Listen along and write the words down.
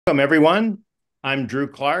Welcome, everyone. I'm Drew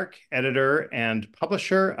Clark, editor and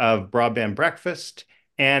publisher of Broadband Breakfast,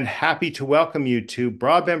 and happy to welcome you to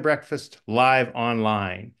Broadband Breakfast Live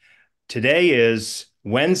Online. Today is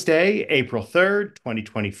Wednesday, April 3rd,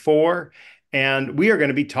 2024, and we are going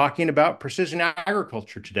to be talking about precision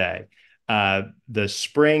agriculture today. The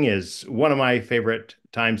spring is one of my favorite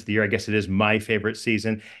times of the year. I guess it is my favorite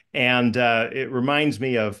season, and it reminds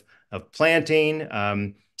me of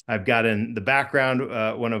planting. I've got in the background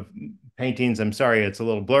one of paintings. I'm sorry, it's a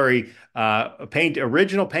little blurry.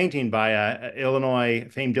 Original painting by a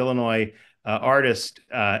famed Illinois artist,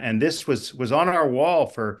 and this was on our wall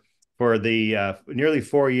for the nearly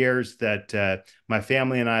 4 years that my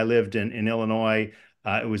family and I lived in Illinois.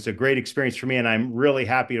 It was a great experience for me, and I'm really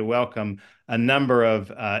happy to welcome a number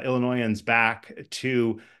of Illinoisans back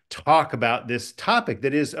to talk about this topic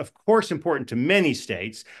that is, of course, important to many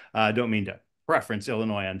states. I don't mean to preference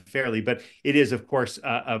Illinois unfairly, but it is, of course,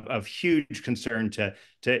 of huge concern to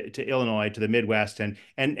Illinois, to the Midwest,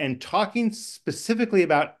 and talking specifically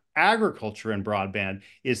about agriculture and broadband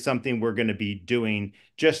is something we're going to be doing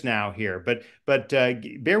just now here. But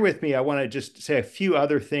bear with me. I want to just say a few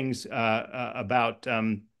other things about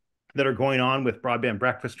that are going on with Broadband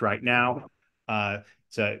Breakfast right now. Uh,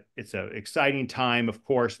 it's a exciting time, of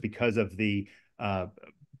course, because of the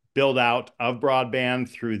build out of broadband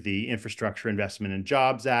through the Infrastructure Investment and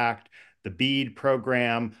Jobs Act, the BEAD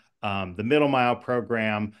program, the Middle Mile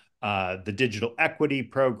program, the Digital Equity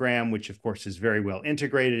program, which of course is very well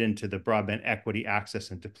integrated into the Broadband Equity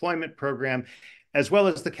Access and Deployment program, as well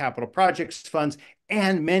as the capital projects funds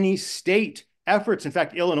and many state efforts. In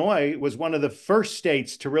fact, Illinois was one of the first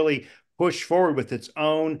states to really push forward with its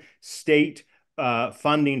own state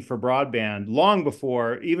funding for broadband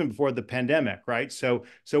even before the pandemic, right? So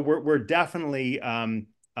we're definitely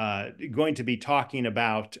going to be talking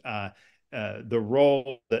about the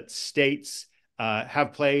role that states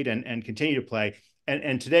have played and continue to play.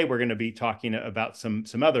 And today we're going to be talking about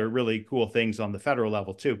some other really cool things on the federal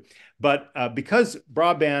level too. But because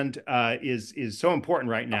broadband is so important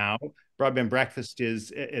right now, Broadband Breakfast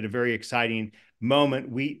is at a very exciting moment.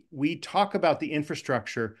 We talk about the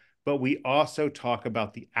infrastructure, but we also talk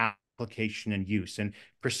about the application and use. And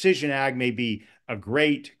precision ag may be a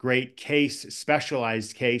great case,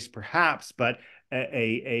 specialized case perhaps, but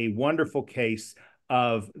a wonderful case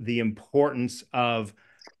of the importance of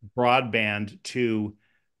broadband to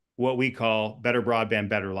what we call better broadband,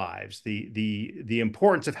 better lives. The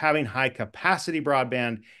importance of having high capacity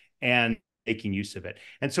broadband and making use of it.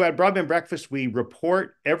 And so at Broadband Breakfast, we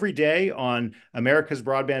report every day on America's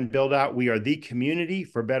broadband build out. We are the community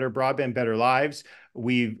for better broadband, better lives.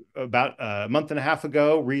 We, about a month and a half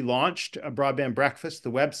ago, relaunched a Broadband Breakfast, the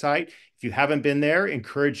website. If you haven't been there,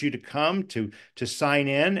 encourage you to come to sign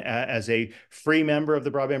in as a free member of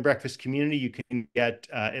the Broadband Breakfast community. You can get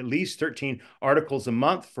at least 13 articles a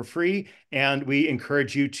month for free. And we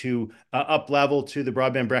encourage you to up level to the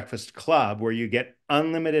Broadband Breakfast Club, where you get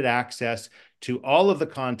unlimited access to all of the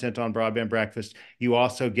content on Broadband Breakfast. You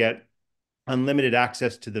also get unlimited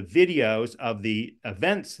access to the videos of the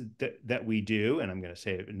events that we do. And I'm going to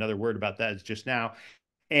say another word about that just now.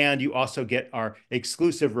 And you also get our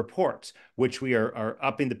exclusive reports, which we are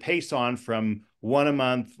upping the pace on from one a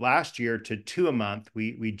month last year to two a month.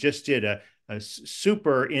 We just did a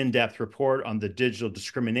super in-depth report on the digital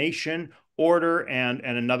discrimination order and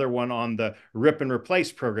another one on the rip and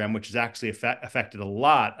replace program, which has actually affected a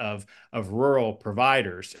lot of rural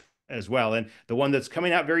providers as well. And the one that's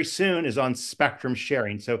coming out very soon is on spectrum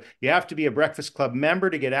sharing. So you have to be a Breakfast Club member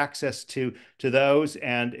to get access to those.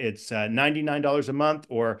 And it's $99 a month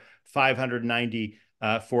or $590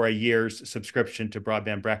 for a year's subscription to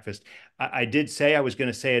Broadband Breakfast. I did say I was going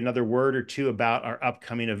to say another word or two about our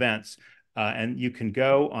upcoming events. And you can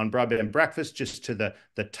go on Broadband Breakfast just to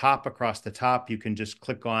the top, across the top. You can just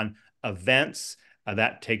click on events.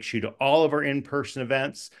 That takes you to all of our in-person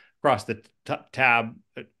events. Across the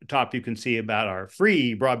top, you can see about our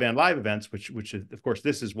free broadband live events, which of course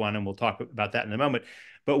this is one, and we'll talk about that in a moment.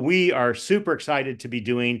 But we are super excited to be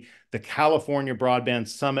doing the California Broadband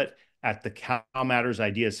Summit at the Cal Matters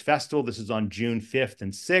Ideas Festival. This is on June 5th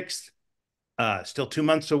and 6th. Still 2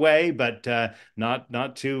 months away, but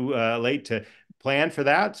not too late to plan for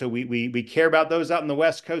that. So we care about those out in the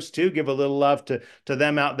West Coast too. Give a little love to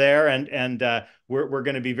them out there, and we're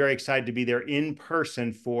going to be very excited to be there in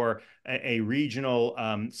person for a regional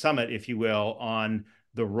summit, if you will, on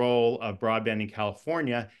the role of broadband in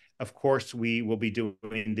California. Of course, we will be doing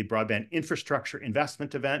the Broadband Infrastructure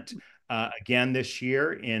Investment event again this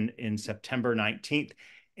year in September 19th.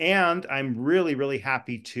 And I'm really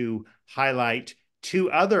happy to highlight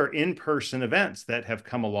two other in-person events that have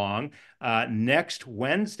come along next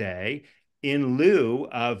Wednesday. In lieu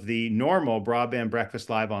of the normal Broadband Breakfast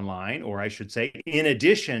Live Online, or I should say, in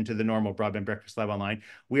addition to the normal Broadband Breakfast Live Online,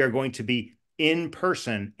 we are going to be in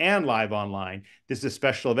person and live online. This is a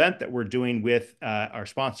special event that we're doing with our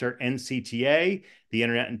sponsor, NCTA, the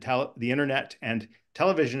Internet and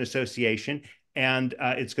Television Association, and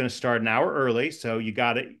it's going to start an hour early. So you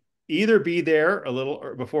got to either be there a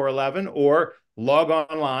little before 11 or log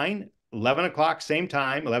online 11 o'clock, same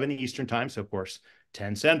time, 11 Eastern time. So of course,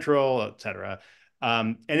 10 Central, et cetera.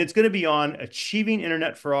 And it's going to be on achieving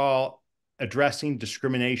internet for all, addressing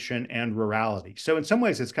discrimination and rurality. So in some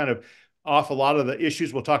ways, it's kind of off a lot of the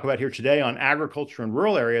issues we'll talk about here today on agriculture and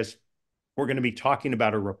rural areas. We're going to be talking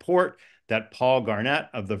about a report that Paul Garnett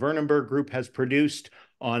of the Vernonberg Group has produced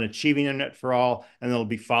on achieving internet for all, and it'll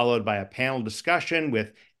be followed by a panel discussion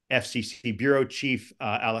with FCC Bureau Chief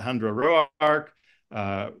Alejandro Roark,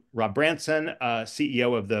 Rob Branson,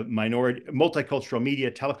 CEO of the Multicultural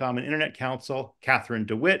Media, Telecom, and Internet Council, Catherine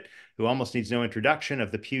DeWitt, who almost needs no introduction,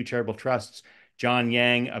 of the Pew Charitable Trusts, John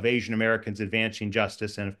Yang of Asian Americans Advancing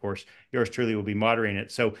Justice, and of course, yours truly will be moderating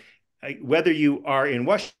it. So whether you are in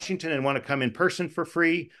Washington and want to come in person for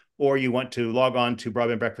free, or you want to log on to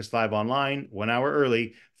Broadband Breakfast Live online 1 hour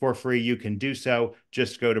early for free, you can do so.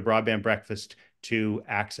 Just go to Broadband Breakfast to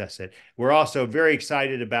access it. We're also very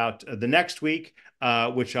excited about the next week,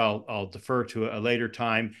 which I'll defer to a later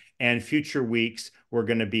time, and future weeks. We're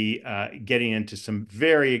going to be getting into some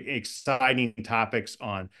very exciting topics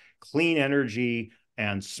on clean energy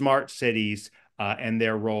and smart cities and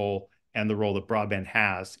their role, and the role that broadband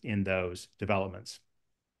has in those developments.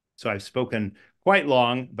 So I've spoken quite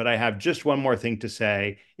long, but I have just one more thing to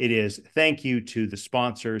say. It is thank you to the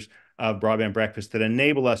sponsors of Broadband Breakfast that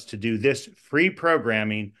enable us to do this free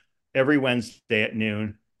programming every Wednesday at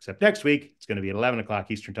noon, except next week, it's going to be at 11 o'clock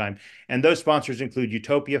Eastern time. And those sponsors include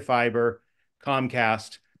Utopia Fiber,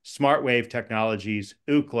 Comcast, SmartWave Technologies,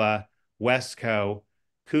 Ookla, Wesco,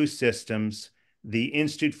 Coup Systems, the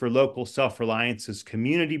Institute for Local Self-Reliance's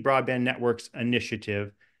Community Broadband Networks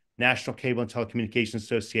Initiative, National Cable and Telecommunications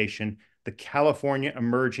Association, the California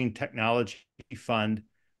Emerging Technology Fund,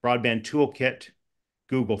 Broadband Toolkit,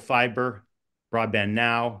 Google Fiber, Broadband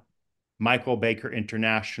Now, Michael Baker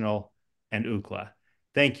International, and Ookla.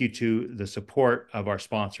 Thank you to the support of our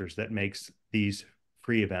sponsors that makes these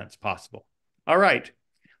free events possible. All right,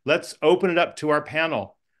 let's open it up to our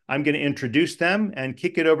panel. I'm going to introduce them and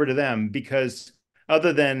kick it over to them, because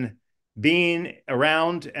other than being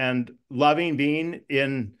around and loving being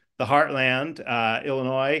in the heartland,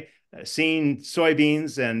 Illinois, seeing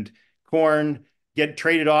soybeans and corn get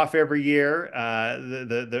traded off every year,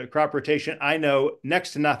 the crop rotation, I know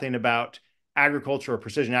next to nothing about agriculture or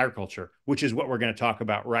precision agriculture, which is what we're going to talk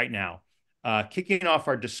about right now. Kicking off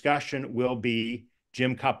our discussion will be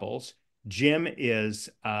Jim Couples. Jim is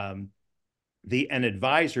an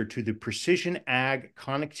advisor to the Precision Ag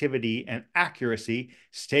Connectivity and Accuracy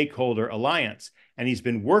Stakeholder Alliance, and he's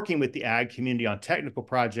been working with the ag community on technical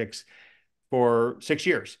projects for 6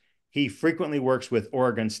 years. He frequently works with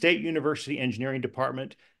Oregon State University Engineering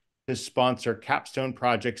Department to sponsor capstone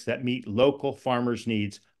projects that meet local farmers'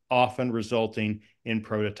 needs, often resulting in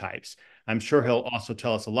prototypes. I'm sure he'll also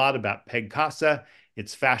tell us a lot about PegCasa,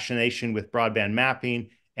 its fascination with broadband mapping,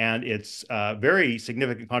 and its very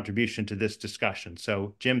significant contribution to this discussion.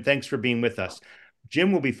 So, Jim, thanks for being with us.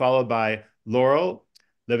 Jim will be followed by Laurel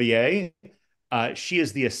Levier. She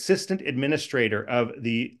is the Assistant Administrator of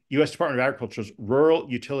the U.S. Department of Agriculture's Rural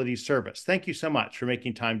Utilities Service. Thank you so much for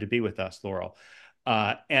making time to be with us, Laurel.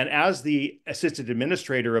 And as the Assistant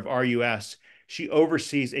Administrator of RUS, she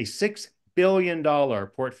oversees a $6 billion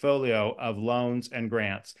portfolio of loans and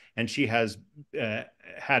grants. And she has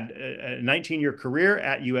had a 19-year career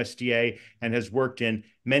at USDA and has worked in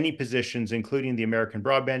many positions, including the American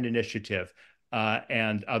Broadband Initiative,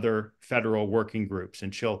 and other federal working groups.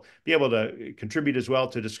 And she'll be able to contribute as well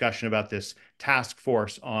to a discussion about this task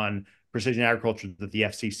force on precision agriculture that the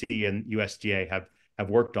FCC and USDA have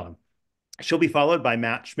worked on. She'll be followed by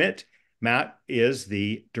Matt Schmidt. Matt is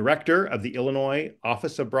the director of the Illinois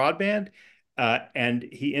Office of Broadband, and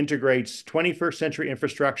he integrates 21st century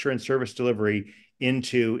infrastructure and service delivery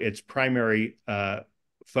into its primary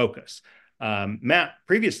focus. Matt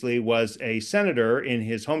previously was a senator in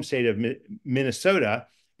his home state of Minnesota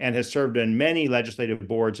and has served on many legislative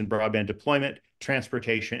boards in broadband deployment,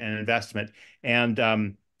 transportation, and investment,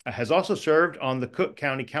 and has also served on the Cook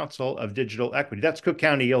County Council of Digital Equity. That's Cook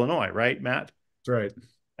County, Illinois, right, Matt? That's right.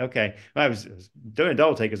 Okay. I was doing a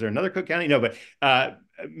double take. Is there another Cook County? No, but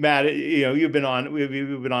Matt, you've been on we've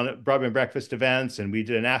been on Broadband Breakfast events, and we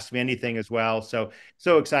did an Ask Me Anything as well. So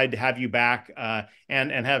excited to have you back,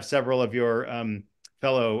 and have several of your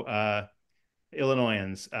fellow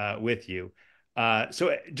Illinoisans with you.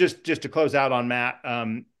 So just to close out on Matt,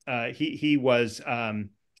 he was uh,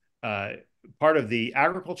 part of the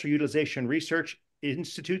Agriculture Utilization Research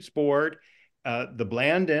Institute's board, the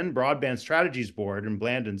Blandon Broadband Strategies Board, and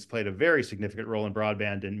Blandon's played a very significant role in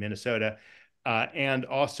broadband in Minnesota, and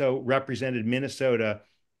also represented Minnesota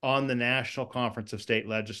on the National Conference of State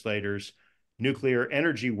Legislators, Nuclear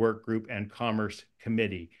Energy Work Group, and Commerce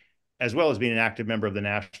Committee, as well as being an active member of the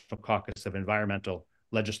National Caucus of Environmental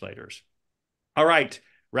Legislators. All right,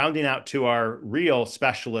 rounding out to our real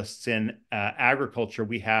specialists in agriculture,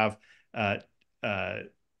 we have uh, uh,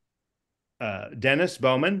 Dennis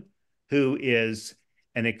Bowman, who is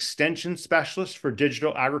an extension specialist for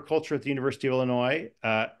digital agriculture at the University of Illinois,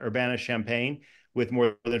 Urbana-Champaign, with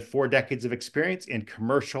more than 4 decades of experience in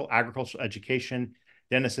commercial agricultural education.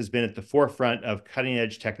 Dennis has been at the forefront of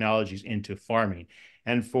cutting-edge technologies into farming.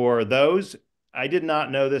 And for those, I did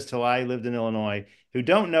not know this till I lived in Illinois, who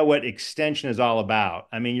don't know what extension is all about,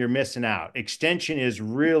 I mean, you're missing out. Extension is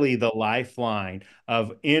really the lifeline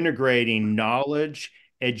of integrating knowledge,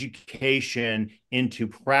 education into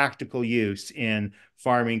practical use in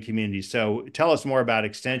farming communities. So tell us more about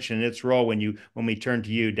extension and its role when we turn to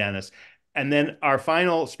you, Dennis. And then our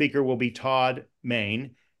final speaker will be Todd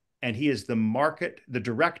Main, and he is the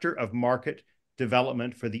director of market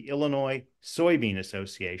development for the Illinois Soybean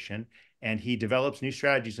Association, and he develops new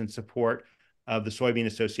strategies in support of the Soybean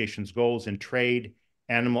Association's goals in trade,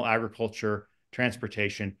 animal agriculture,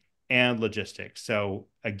 transportation, and logistics. So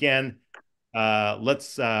again,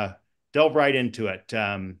 let's delve right into it.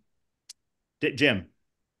 Jim.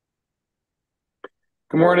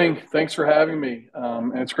 Good morning. Thanks for having me.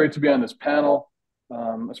 And it's great to be on this panel,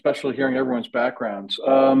 especially hearing everyone's backgrounds.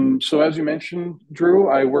 So as you mentioned, Drew,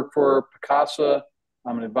 I work for Picasa.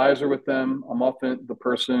 I'm an advisor with them. I'm often the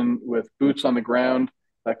person with boots on the ground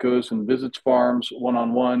that goes and visits farms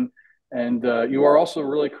one-on-one. And you are also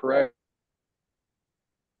really correct.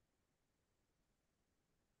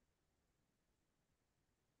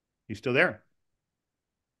 You still there?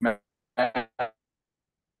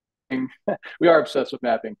 We are obsessed with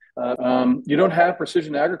mapping. You don't have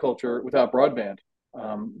precision agriculture without broadband.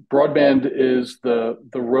 Broadband is the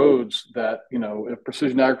roads that, if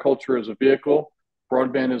precision agriculture is a vehicle,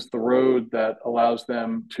 broadband is the road that allows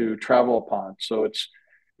them to travel upon. So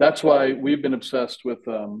that's why we've been obsessed with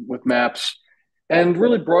maps and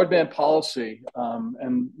really broadband policy.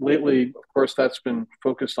 And lately, of course, that's been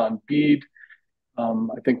focused on BEAD.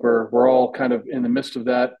 I think we're all kind of in the midst of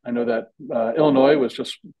that. I know that Illinois was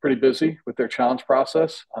just pretty busy with their challenge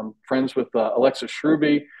process. I'm friends with Alexis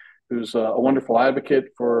Shruby, who's a wonderful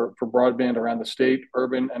advocate for broadband around the state,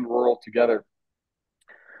 urban and rural together.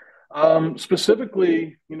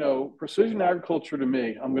 Specifically, precision agriculture to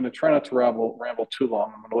me, I'm going to try not to ramble too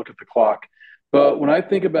long. I'm going to look at the clock. But when I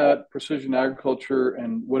think about precision agriculture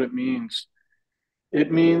and what it means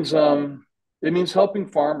it means helping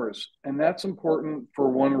farmers, and that's important for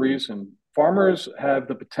one reason. Farmers have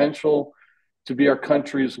the potential to be our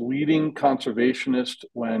country's leading conservationist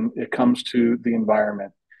when it comes to the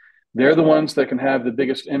environment. They're the ones that can have the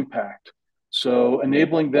biggest impact. So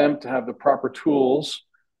enabling them to have the proper tools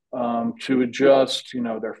to adjust,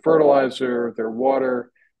 their fertilizer, their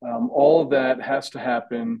water, all of that has to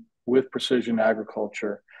happen with precision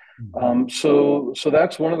agriculture. So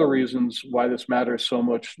that's one of the reasons why this matters so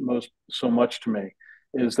much to me,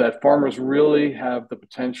 is that farmers really have the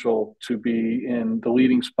potential to be in the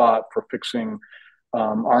leading spot for fixing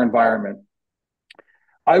our environment.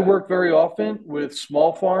 I work very often with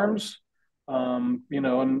small farms,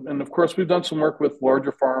 and of course we've done some work with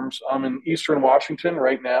larger farms. I'm in Eastern Washington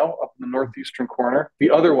right now, up in the northeastern corner,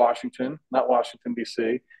 the other Washington, not Washington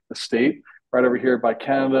D.C., the state, right over here by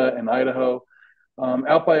Canada and Idaho.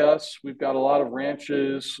 Out by us, we've got a lot of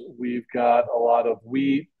ranches. We've got a lot of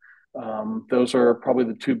wheat. Those are probably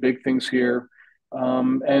the two big things here.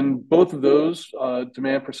 And both of those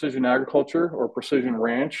demand precision agriculture or precision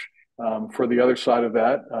ranch for the other side of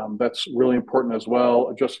that. That's really important as well.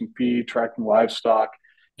 Adjusting feed, tracking livestock,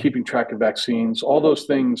 keeping track of vaccines. All those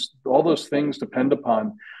things depend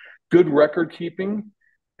upon good record keeping.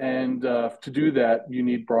 And to do that, you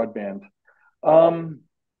need broadband.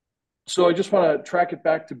 So I just want to track it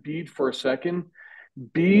back to BEAD for a second.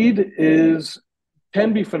 BEAD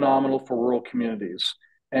can be phenomenal for rural communities,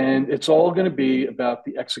 and it's all going to be about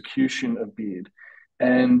the execution of BEAD.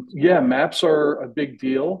 And yeah, maps are a big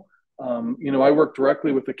deal. I work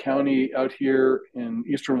directly with the county out here in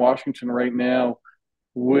Eastern Washington right now,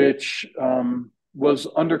 which was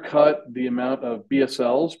undercut the amount of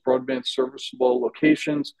BSLs, broadband serviceable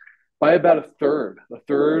locations, by about a third. A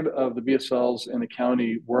third of the BSLs in the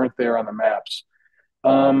county weren't there on the maps.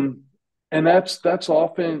 Um, and that's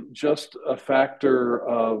often just a factor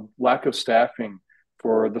of lack of staffing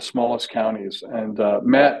for the smallest counties. And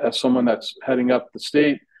Matt, as someone that's heading up the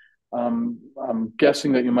state, I'm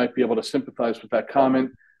guessing that you might be able to sympathize with that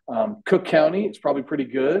comment. Cook County is probably pretty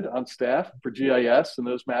good on staff for GIS and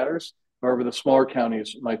those matters. However, the smaller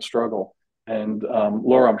counties might struggle. And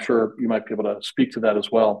Laura, I'm sure you might be able to speak to that as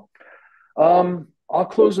well. I'll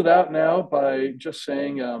close it out now by just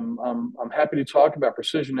saying I'm happy to talk about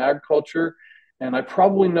precision agriculture, and I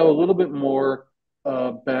probably know a little bit more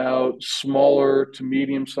about smaller to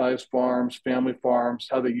medium-sized farms, family farms,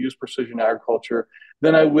 how they use precision agriculture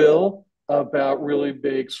than I will about really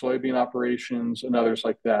big soybean operations and others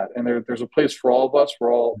like that. And there's a place for all of us.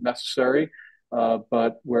 We're all necessary,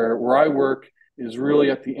 but where I work is really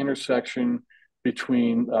at the intersection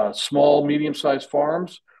between small, medium-sized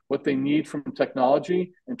farms, what they need from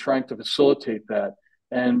technology, and trying to facilitate that.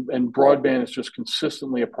 And broadband is just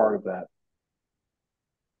consistently a part of that.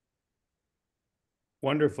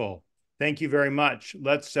 Wonderful. Thank you very much.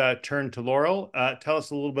 Let's turn to Laurel. Tell us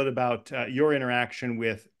a little bit about your interaction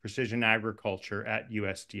with precision agriculture at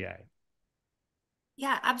USDA.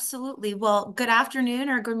 Yeah, absolutely. Well, good afternoon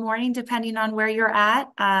or good morning, depending on where you're at.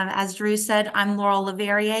 As Drew said, I'm Laurel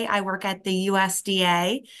Leverrier. I work at the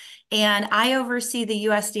USDA, and I oversee the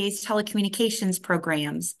USDA's telecommunications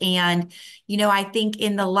programs. And, I think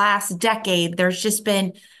in the last decade, there's just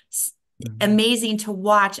been amazing to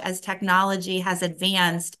watch as technology has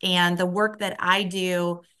advanced. And the work that I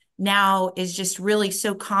do now is just really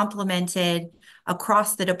so complemented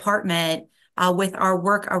across the department with our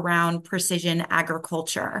work around precision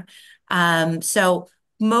agriculture. So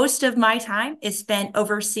most of my time is spent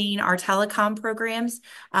overseeing our telecom programs,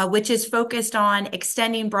 which is focused on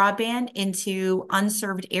extending broadband into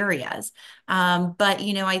unserved areas. But,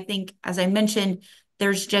 I think, as I mentioned,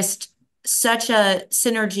 there's just such a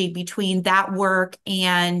synergy between that work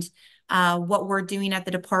and what we're doing at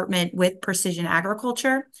the department with precision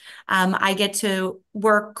agriculture. I get to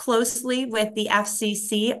work closely with the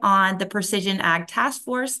FCC on the Precision Ag Task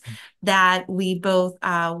Force that we both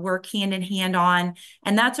work hand in hand on.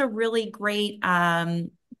 And that's a really great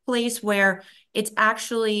place where it's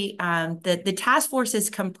actually the task force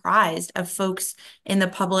is comprised of folks in the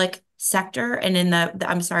public sector and in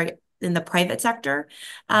in the private sector.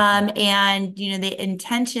 And, the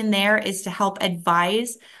intention there is to help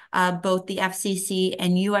advise both the FCC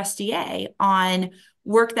and USDA on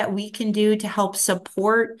work that we can do to help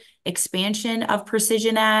support expansion of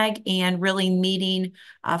precision ag and really meeting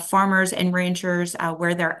farmers and ranchers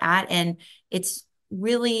where they're at. And it's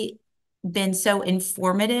really been so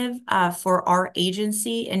informative for our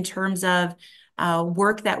agency in terms of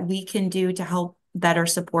work that we can do to help better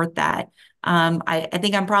support that. I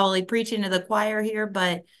think I'm probably preaching to the choir here,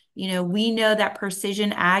 but we know that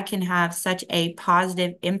precision ag can have such a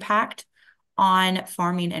positive impact on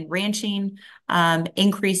farming and ranching,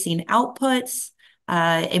 increasing outputs,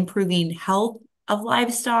 improving health of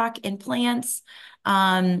livestock and plants,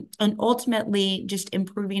 and ultimately just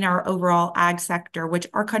improving our overall ag sector, which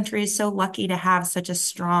our country is so lucky to have such a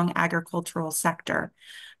strong agricultural sector.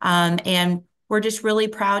 And we're just really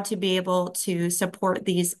proud to be able to support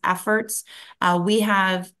these efforts. We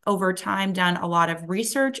have over time done a lot of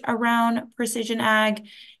research around precision ag.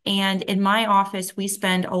 And in my office, we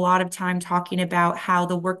spend a lot of time talking about how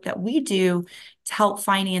the work that we do to help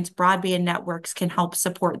finance broadband networks can help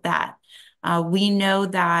support that. We know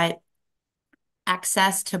that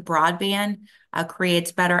access to broadband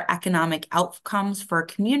creates better economic outcomes for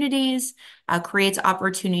communities, creates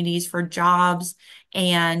opportunities for jobs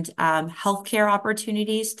and healthcare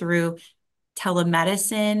opportunities through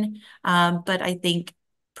telemedicine. But I think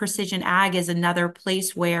precision ag is another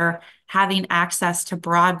place where having access to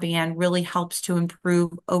broadband really helps to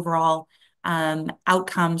improve overall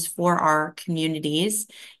outcomes for our communities.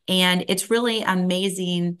 And it's really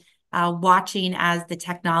amazing watching as the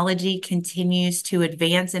technology continues to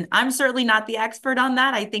advance. And I'm certainly not the expert on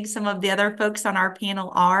that. I think some of the other folks on our panel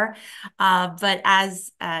are. But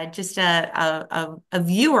as just a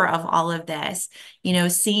viewer of all of this,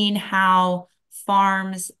 seeing how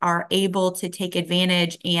farms are able to take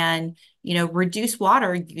advantage and, reduce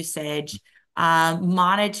water usage,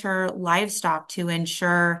 monitor livestock to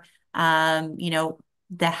ensure, the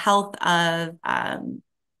health of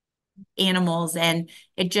animals. And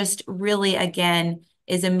it just really, again,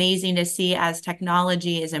 is amazing to see as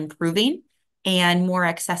technology is improving and more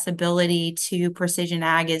accessibility to precision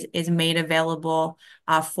ag is made available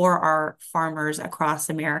for our farmers across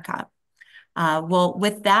America. Well,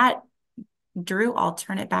 with that, Drew, I'll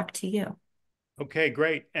turn it back to you. Okay,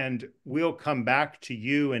 great. And we'll come back to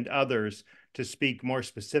you and others to speak more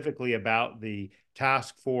specifically about the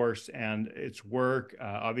task force and its work.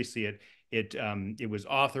 Obviously, it was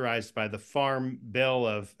authorized by the Farm Bill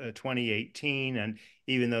of 2018, and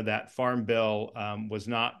even though that Farm Bill was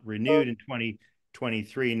not renewed in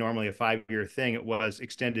 2023, normally a 5-year thing, it was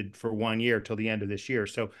extended for 1 year till the end of this year.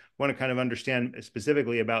 So, I want to kind of understand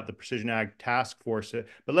specifically about the Precision Ag Task Force.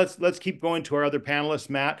 But let's keep going to our other panelists.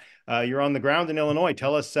 Matt, you're on the ground in Illinois.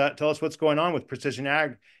 Tell us what's going on with precision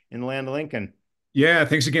ag in the land of Lincoln. Yeah,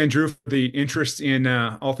 thanks again, Drew, for the interest in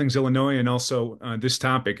all things Illinois and also this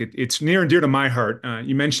topic. It's near and dear to my heart.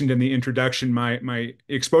 You mentioned in the introduction my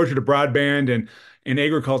exposure to broadband and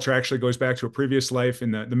agriculture actually goes back to a previous life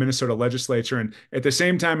in the Minnesota legislature. And at the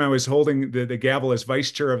same time, I was holding the gavel as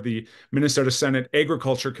vice chair of the Minnesota Senate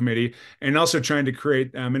Agriculture Committee and also trying to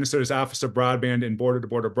create Minnesota's Office of Broadband and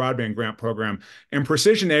Border-to-Border Broadband Grant Program. And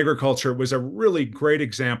precision agriculture was a really great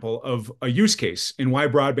example of a use case and why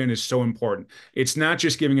broadband is so important. It's not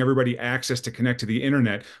just giving everybody access to connect to the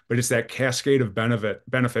internet, but it's that cascade of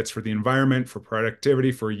benefits for the environment, for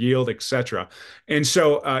productivity, for yield, et cetera. And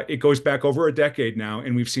so it goes back over a decade now,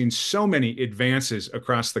 and we've seen so many advances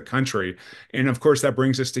across the country. And of course, that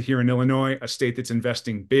brings us to here in Illinois, a state that's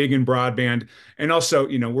investing big in broadband. And also,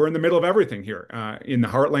 we're in the middle of everything here. In the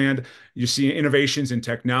heartland, you see innovations in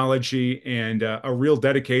technology and a real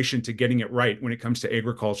dedication to getting it right when it comes to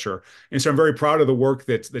agriculture. And so I'm very proud of the work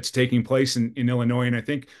that's taking place in Illinois. And I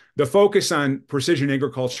think the focus on precision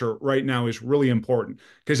agriculture right now is really important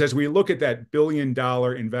because as we look at that $1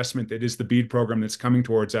 billion investment that is the BEAD program that's coming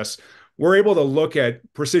towards us, we're able to look at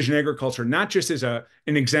precision agriculture not just as an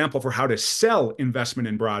example for how to sell investment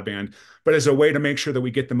in broadband, but as a way to make sure that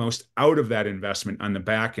we get the most out of that investment on the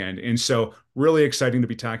back end. And so really exciting to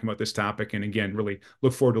be talking about this topic. And again, really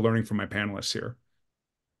look forward to learning from my panelists here.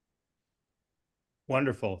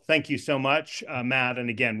 Wonderful. Thank you so much, Matt. And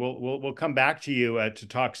again, we'll come back to you to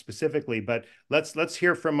talk specifically, but let's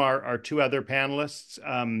hear from our two other panelists.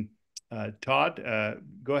 Todd,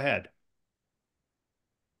 go ahead.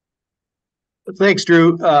 Thanks,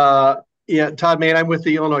 Drew. Yeah, Todd Main, I'm with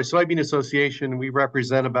the Illinois Soybean Association. We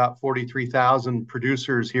represent about 43,000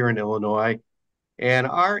 producers here in Illinois. And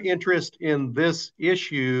our interest in this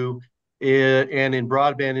issue and in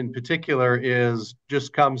broadband in particular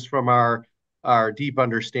just comes from our deep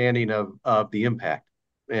understanding of the impact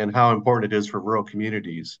and how important it is for rural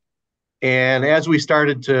communities. And as we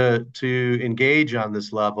started to engage on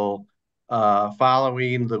this level,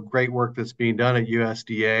 following the great work that's being done at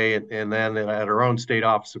USDA and then at our own state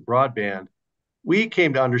office of broadband, we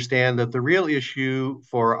came to understand that the real issue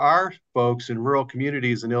for our folks in rural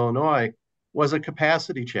communities in Illinois was a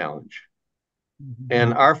capacity challenge. Mm-hmm.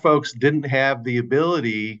 And our folks didn't have the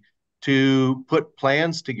ability to put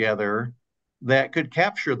plans together that could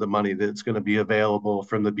capture the money that's going to be available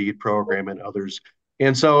from the BEAD program and others.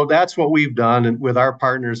 And so that's what we've done with our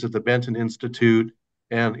partners at the Benton Institute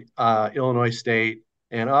and Illinois State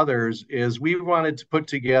and others is we wanted to put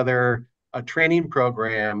together a training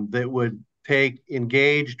program that would take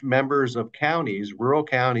engaged members of counties, rural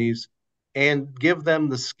counties, and give them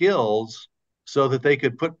the skills so that they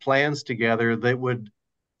could put plans together that would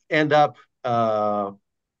end up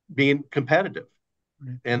being competitive.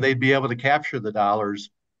 Right. And they'd be able to capture the dollars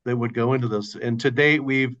that would go into this. And to date,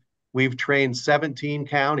 we've trained 17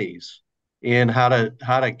 counties in how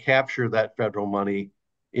to capture that federal money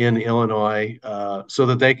in Illinois so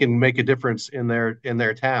that they can make a difference in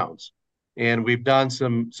their towns. And we've done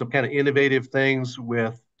some kind of innovative things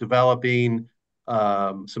with developing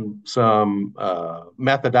some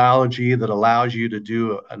methodology that allows you to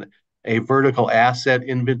do a vertical asset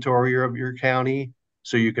inventory of your county,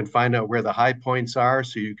 so you can find out where the high points are,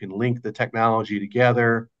 so you can link the technology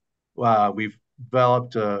together. We've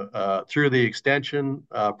developed through the extension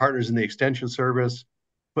partners in the extension service,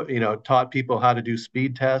 taught people how to do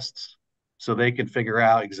speed tests so they can figure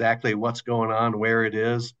out exactly what's going on, where it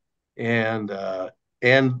is. And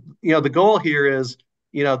the goal here is,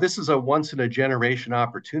 this is a once in a generation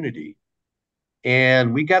opportunity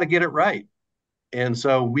and we got to get it right. And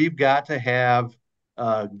so we've got to have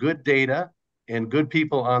good data and good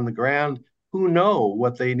people on the ground who know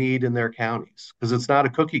what they need in their counties, because it's not a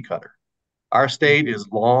cookie cutter. Our state is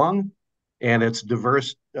long and it's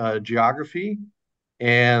diverse geography.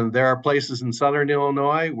 And there are places in southern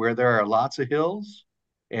Illinois where there are lots of hills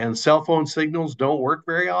and cell phone signals don't work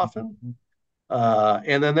very often.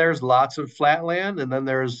 And then there's lots of flat land, and then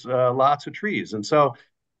there's lots of trees. And so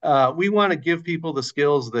we want to give people the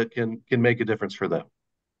skills that can make a difference for them.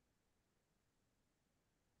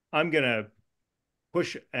 I'm going to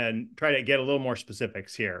push and try to get a little more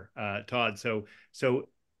specifics here, Todd. So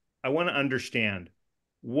I want to understand,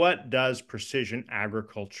 what does precision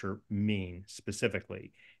agriculture mean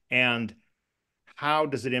specifically, and how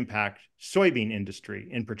does it impact soybean industry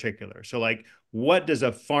in particular? So, like, what does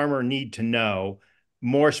a farmer need to know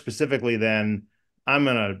more specifically than, I'm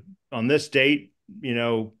gonna, on this date,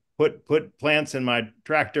 put plants in my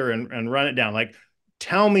tractor and run it down? Like,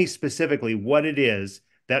 tell me specifically what it is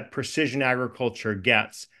that precision agriculture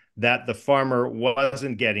gets that the farmer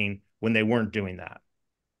wasn't getting when they weren't doing that.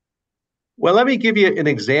 Well, let me give you an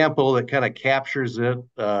example that kind of captures it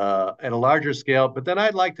at a larger scale, but then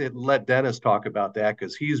I'd like to let Dennis talk about that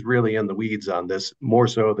because he's really in the weeds on this more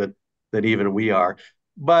so than even we are.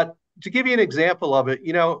 But to give you an example of it,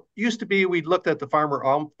 used to be we'd looked at the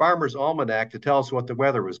farmer's almanac to tell us what the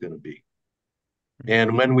weather was going to be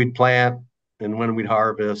and when we'd plant and when we'd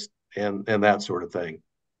harvest and that sort of thing.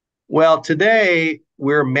 Well, today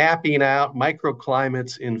we're mapping out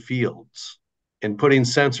microclimates in fields and putting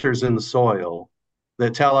sensors in the soil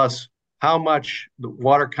that tell us how much the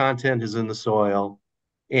water content is in the soil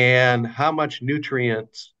and how much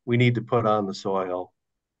nutrients we need to put on the soil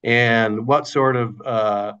and what sort of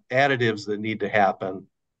additives that need to happen.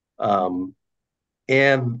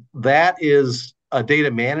 And that is a data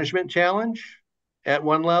management challenge at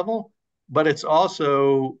one level, but it's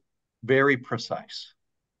also very precise.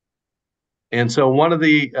 And so one of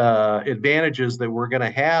the advantages that we're going to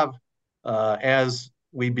have as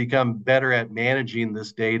we become better at managing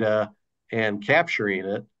this data and capturing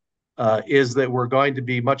it is that we're going to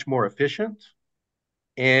be much more efficient.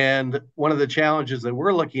 And one of the challenges that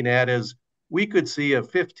we're looking at is we could see a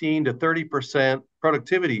 15 to 30%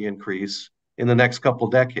 productivity increase in the next couple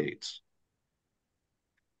decades.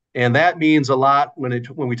 And that means a lot when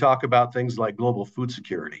we talk about things like global food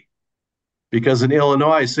security, because in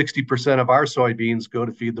Illinois, 60% of our soybeans go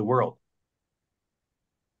to feed the world.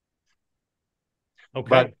 Okay.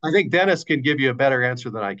 But I think Dennis can give you a better answer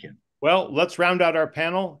than I can. Well, let's round out our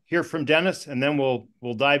panel, hear from Dennis, and then we'll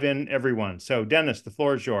dive in everyone. So Dennis, the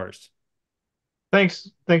floor is yours. Thanks,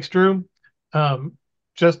 Drew.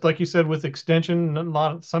 Just like you said with extension,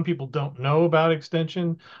 some people don't know about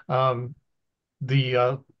extension.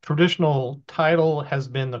 The traditional title has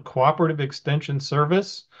been the Cooperative Extension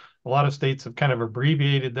Service. A lot of states have kind of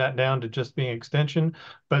abbreviated that down to just being extension,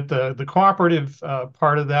 but the cooperative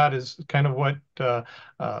part of that is kind of what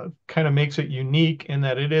kind of makes it unique in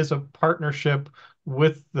that it is a partnership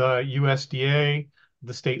with the USDA,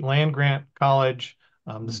 the State Land Grant College,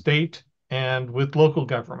 the state, and with local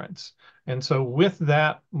governments. And so with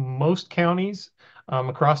that, most counties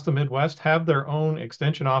across the Midwest have their own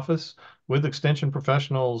extension office with extension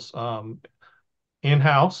professionals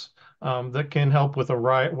in-house that can help with a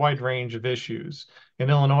wide range of issues. In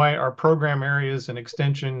Illinois, our program areas and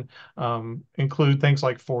extension include things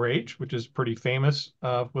like 4-H, which is pretty famous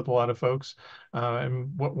with a lot of folks,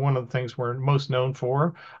 and one of the things we're most known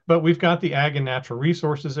for. But we've got the Ag and Natural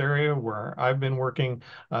Resources area where I've been working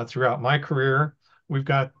throughout my career. We've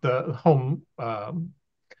got the home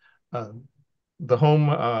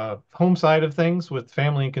side of things with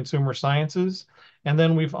family and consumer sciences. And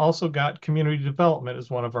then we've also got community development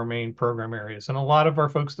as one of our main program areas. And a lot of our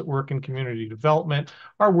folks that work in community development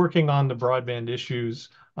are working on the broadband issues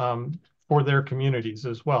for their communities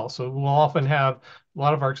as well. So we'll often have a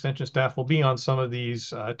lot of our extension staff will be on some of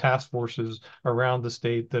these task forces around the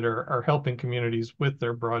state that are helping communities with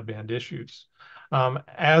their broadband issues.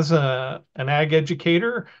 As an ag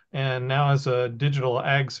educator and now as a digital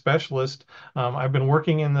ag specialist, I've been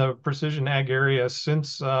working in the precision ag area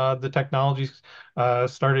since the technologies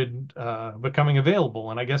started becoming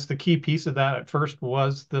available. And I guess the key piece of that at first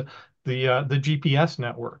was the GPS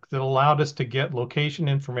network that allowed us to get location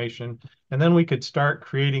information, and then we could start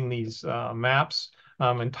creating these maps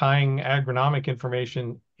and tying agronomic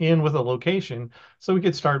information in with a location, so we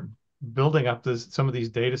could start building up some of these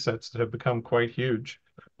data sets that have become quite huge.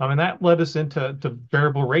 And that led us into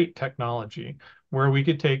variable rate technology, where we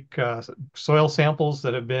could take soil samples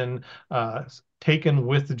that have been taken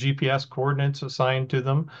with the GPS coordinates assigned to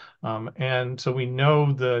them. And so we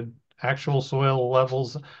know the actual soil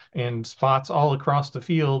levels and spots all across the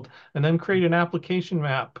field, and then create an application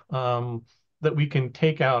map that we can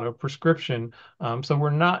take out a prescription. So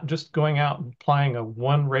we're not just going out and applying a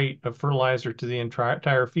one rate of fertilizer to the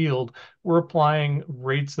entire field. We're applying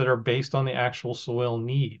rates that are based on the actual soil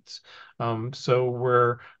needs. So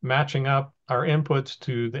we're matching up our inputs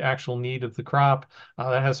to the actual need of the crop.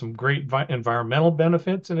 That has some great environmental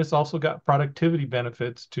benefits, and it's also got productivity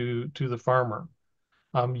benefits to the farmer.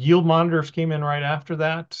 Yield monitors came in right after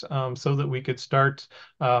that, so that we could start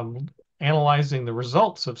analyzing the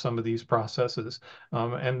results of some of these processes.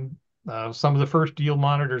 And some of the first yield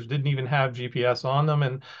monitors didn't even have GPS on them,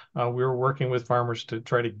 and we were working with farmers to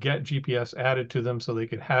try to get GPS added to them so they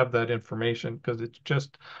could have that information, because it's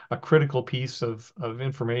just a critical piece of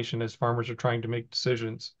information as farmers are trying to make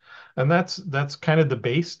decisions. And that's kind of the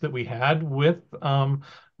base that we had with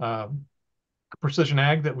uh, precision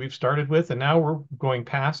ag that we've started with, and now we're going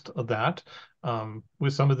past that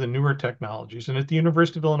with some of the newer technologies. And at the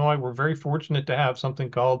University of Illinois, we're very fortunate to have something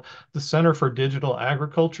called the Center for Digital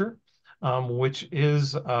Agriculture, which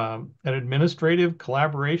is an administrative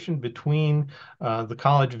collaboration between the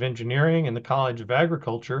College of Engineering and the College of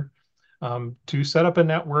Agriculture, to set up a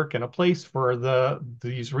network and a place for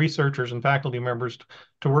these researchers and faculty members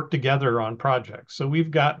to work together on projects. So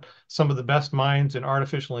we've got some of the best minds in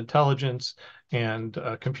artificial intelligence and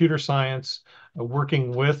computer science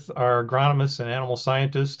working with our agronomists and animal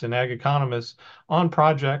scientists and ag economists on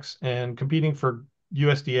projects and competing for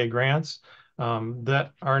USDA grants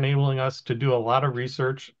that are enabling us to do a lot of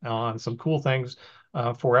research on some cool things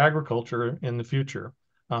for agriculture in the future.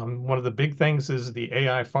 One of the big things is the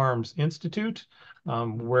AI Farms Institute,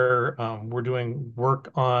 where we're doing work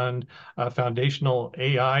on foundational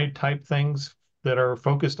AI type things that are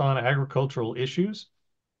focused on agricultural issues,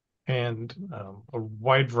 and a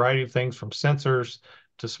wide variety of things from sensors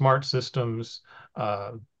to smart systems,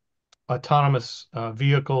 uh, autonomous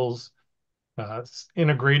vehicles,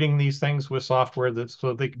 integrating these things with software that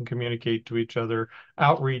so they can communicate to each other,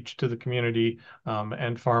 outreach to the community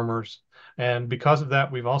and farmers. And because of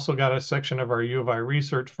that, we've also got a section of our U of I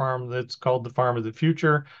research farm that's called the Farm of the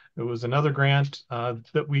Future. It was another grant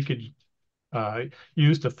that we could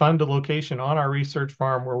use to fund a location on our research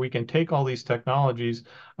farm where we can take all these technologies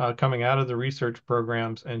coming out of the research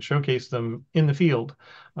programs and showcase them in the field,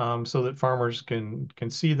 so that farmers can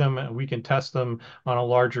see them and we can test them on a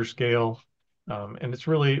larger scale. And it's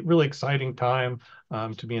really exciting time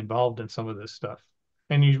to be involved in some of this stuff.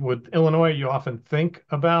 And with Illinois, you often think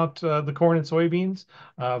about the corn and soybeans,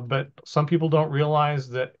 but some people don't realize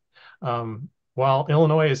that while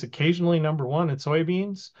Illinois is occasionally number one in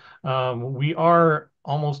soybeans, we are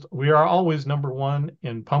always number one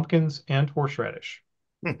in pumpkins and horseradish.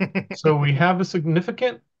 So we have a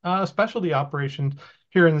significant specialty operation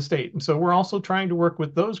here in the state. And so we're also trying to work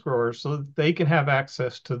with those growers so that they can have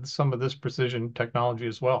access to some of this precision technology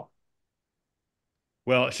as well.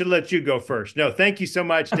 Well, I should let you go first. No, thank you so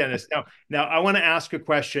much, Dennis. Now I want to ask a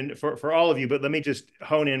question for all of you, but let me just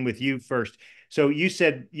hone in with you first. So you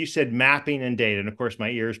said mapping and data, and of course my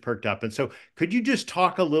ears perked up. And so could you just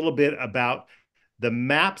talk a little bit about the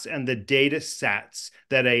maps and the data sets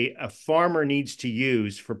that a farmer needs to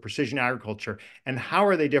use for precision agriculture, and how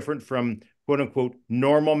are they different from quote unquote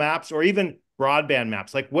normal maps or even broadband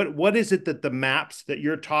maps? Like what is it that the maps that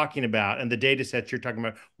you're talking about and the data sets you're talking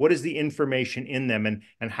about, what is the information in them,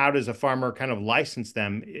 and how does a farmer kind of license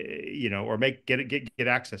them, or get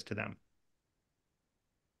access to them?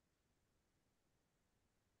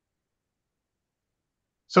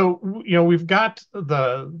 So, we've got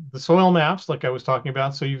the soil maps like I was talking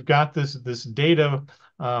about. So you've got this data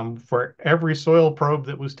for every soil probe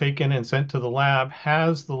that was taken and sent to the lab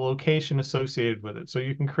has the location associated with it. So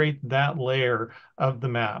you can create that layer of the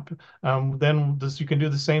map. Then you can do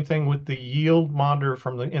the same thing with the yield monitor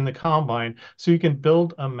in the combine. So you can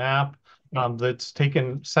build a map that's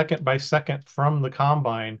taken second by second from the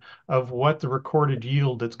combine of what the recorded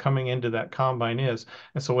yield that's coming into that combine is.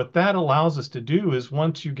 And so what that allows us to do is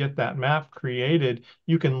once you get that map created,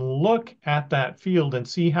 you can look at that field and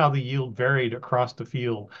see how the yield varied across the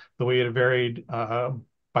field, the way it varied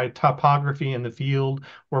by topography in the field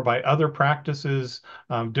or by other practices,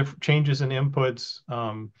 different changes in inputs.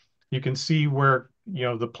 You can see where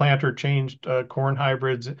the planter changed corn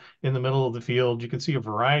hybrids in the middle of the field. You can see a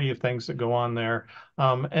variety of things that go on there.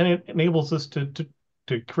 And it enables us to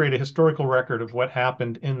create a historical record of what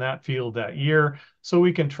happened in that field that year, so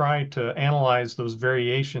we can try to analyze those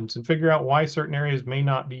variations and figure out why certain areas may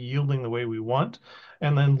not be yielding the way we want,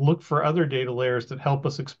 and then look for other data layers that help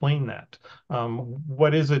us explain that.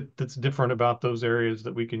 What is it that's different about those areas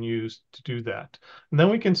that we can use to do that? And then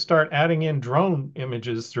we can start adding in drone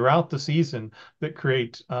images throughout the season that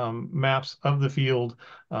create maps of the field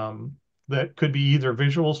that could be either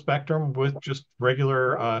visual spectrum with just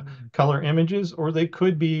regular color images, or they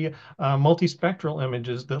could be multispectral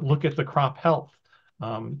images that look at the crop health.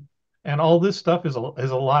 And all this stuff is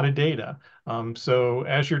a lot of data. So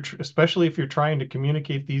as especially if you're trying to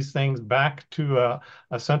communicate these things back to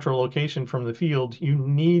a central location from the field, you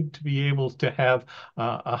need to be able to have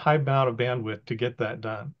a high amount of bandwidth to get that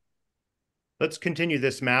done. Let's continue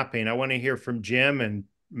this mapping. I want to hear from Jim and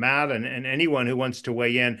Matt and anyone who wants to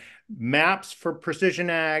weigh in. Maps for precision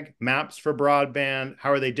ag, maps for broadband.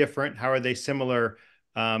 How are they different? How are they similar?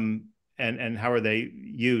 And how are they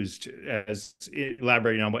used? As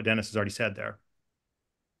elaborating on what Dennis has already said there.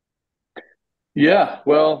 Yeah,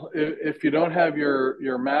 well, if you don't have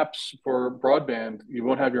your maps for broadband, you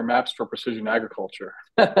won't have your maps for precision agriculture,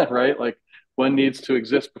 right? Like one needs to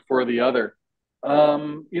exist before the other.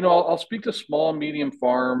 I'll speak to small, medium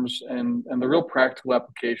farms and the real practical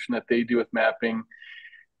application that they do with mapping.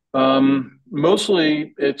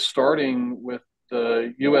 Mostly, it's starting with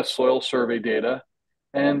the U.S. soil survey data,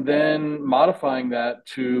 and then modifying that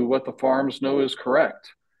to what the farms know is correct,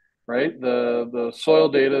 right? The soil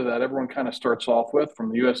data that everyone kind of starts off with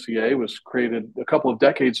from the USDA was created a couple of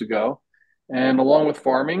decades ago. And along with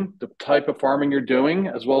farming, the type of farming you're doing,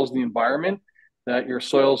 as well as the environment that your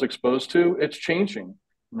soil is exposed to, it's changing.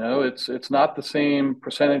 It's not the same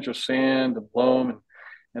percentage of sand and loam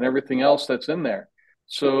and everything else that's in there.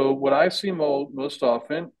 So what I see most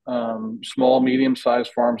often, small,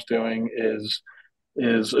 medium-sized farms doing is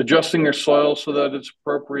adjusting their soil so that it's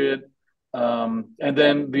appropriate. And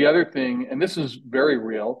then the other thing, and this is very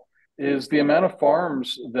real, is the amount of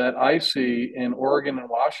farms that I see in Oregon and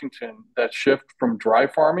Washington that shift from dry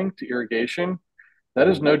farming to irrigation. That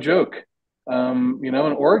is no joke.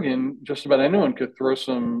 In Oregon, just about anyone could throw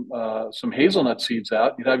some hazelnut seeds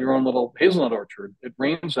out. You'd have your own little hazelnut orchard. It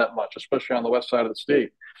rains that much, especially on the west side of the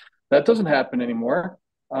state. That doesn't happen anymore.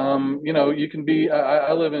 You can be.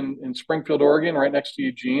 I live in Springfield, Oregon, right next to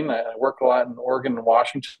Eugene. I work a lot in Oregon and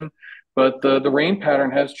Washington, but the rain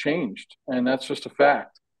pattern has changed, and that's just a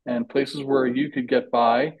fact. And places where you could get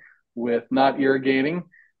by with not irrigating,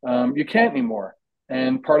 you can't anymore.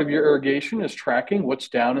 And part of your irrigation is tracking what's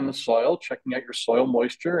down in the soil, checking out your soil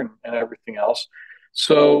moisture and everything else.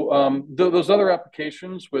 So those other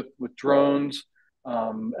applications with drones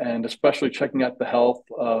and especially checking out the health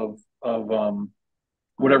of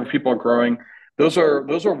whatever people are growing. Those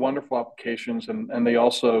are wonderful applications, and they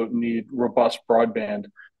also need robust broadband.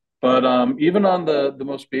 But even on the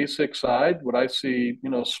most basic side, what I see,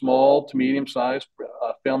 small to medium sized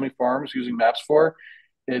family farms using maps for,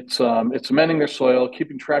 it's amending their soil,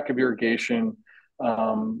 keeping track of irrigation,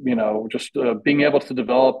 just being able to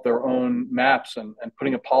develop their own maps and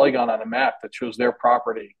putting a polygon on a map that shows their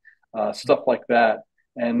property, stuff like that.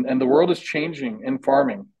 And the world is changing in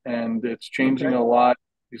farming, and it's changing a lot.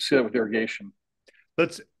 You see that with irrigation.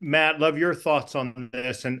 Matt, love your thoughts on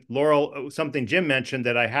this. And Laurel, something Jim mentioned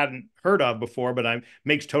that I hadn't heard of before, but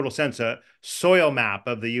makes total sense, a soil map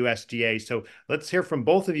of the USDA. So let's hear from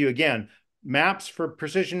both of you again. Maps for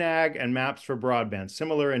precision ag and maps for broadband,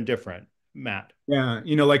 similar and different. Matt. Yeah,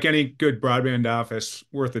 like any good broadband office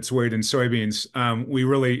worth its weight in soybeans, we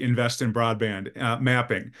really invest in broadband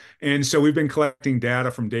mapping. And so we've been collecting data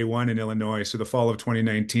from day one in Illinois, so the fall of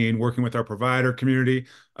 2019, working with our provider community,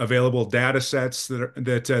 available data sets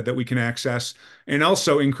that we can access, and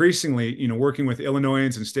also increasingly, working with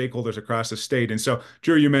Illinoisans and stakeholders across the state. And so,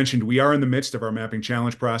 Drew, you mentioned we are in the midst of our mapping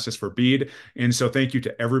challenge process for BEAD, and so thank you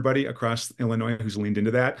to everybody across Illinois who's leaned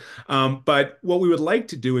into that. But what we would like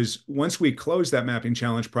to do is once we close that mapping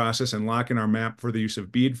challenge process and lock in our map for the use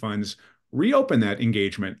of BEAD funds, reopen that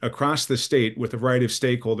engagement across the state with a variety of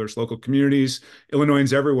stakeholders, local communities,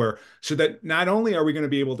 Illinoisans everywhere, so that not only are we going to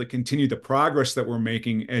be able to continue the progress that we're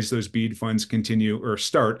making as those BEAD funds continue or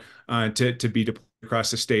start to be deployed across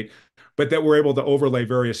the state, but that we're able to overlay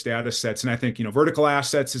various data sets. And I think, vertical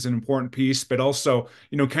assets is an important piece, but also,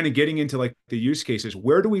 kind of getting into like the use cases.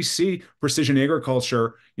 Where do we see precision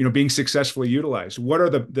agriculture, being successfully utilized? What are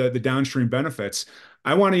the downstream benefits?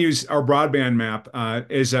 I want to use our broadband map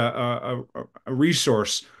as a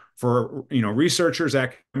resource for researchers,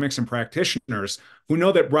 academics, and practitioners who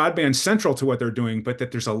know that broadband's central to what they're doing, but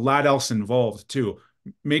that there's a lot else involved too.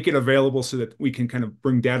 Make it available so that we can kind of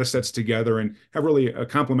bring data sets together and have really a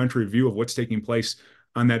complementary view of what's taking place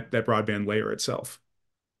on that broadband layer itself.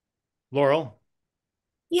 Laurel.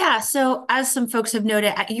 Yeah, so as some folks have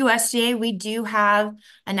noted, at USDA, we do have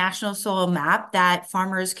a national soil map that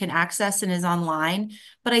farmers can access and is online.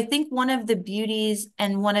 But I think one of the beauties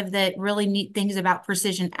and one of the really neat things about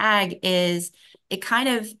precision ag is it kind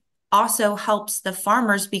of also helps the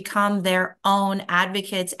farmers become their own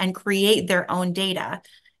advocates and create their own data.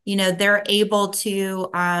 They're able to,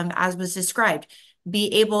 as was described,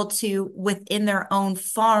 be able to, within their own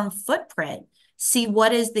farm footprint, see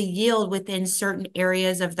what is the yield within certain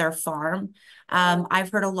areas of their farm.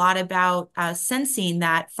 I've heard a lot about sensing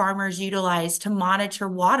that farmers utilize to monitor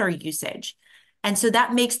water usage. And so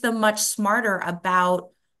that makes them much smarter about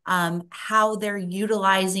how they're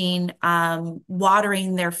utilizing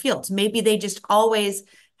watering their fields. Maybe they just always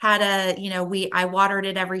had I watered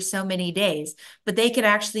it every so many days, but they can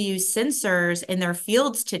actually use sensors in their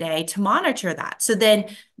fields today to monitor that. So then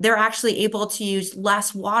they're actually able to use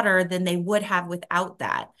less water than they would have without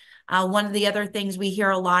that. One of the other things we hear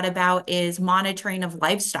a lot about is monitoring of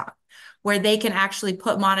livestock, where they can actually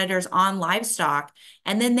put monitors on livestock,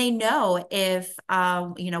 and then they know if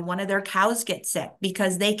one of their cows gets sick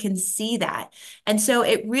because they can see that. And so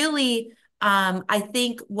it really, I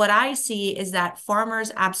think what I see is that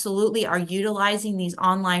farmers absolutely are utilizing these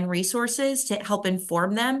online resources to help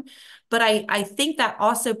inform them. But I think that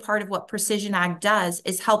also part of what Precision Ag does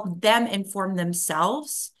is help them inform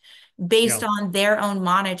themselves based Yeah. on their own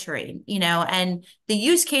monitoring, and the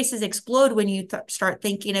use cases explode when you start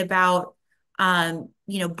thinking about,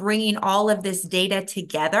 bringing all of this data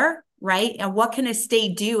together, right? And what can a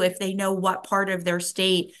state do if they know what part of their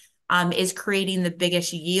state is creating the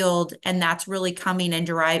biggest yield? And that's really coming and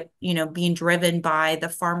being driven by the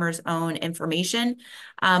farmer's own information.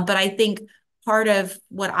 But I think part of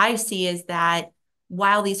what I see is that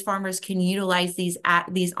while these farmers can utilize these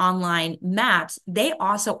online maps, they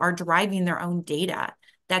also are driving their own data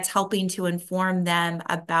that's helping to inform them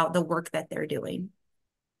about the work that they're doing.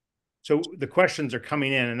 So the questions are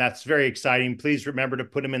coming in, and that's very exciting. Please remember to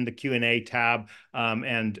put them in the Q&A tab,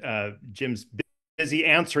 and Jim's busy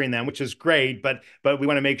answering them, which is great, but we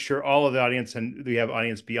want to make sure all of the audience, and we have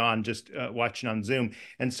audience beyond just watching on Zoom.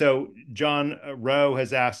 And so John Rowe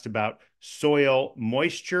has asked about soil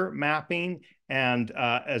moisture mapping, and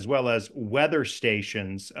as well as weather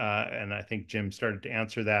stations. And I think Jim started to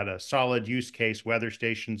answer that. A solid use case, weather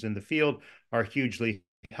stations in the field are hugely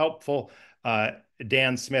helpful.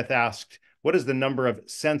 Dan Smith asked, what is the number of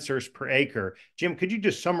sensors per acre? Jim, could you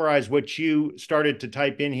just summarize what you started to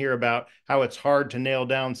type in here about how it's hard to nail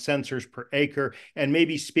down sensors per acre, and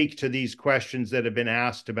maybe speak to these questions that have been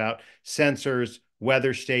asked about sensors,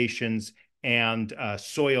 weather stations, and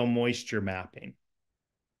soil moisture mapping?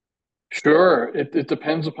 Sure. It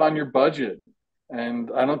depends upon your budget.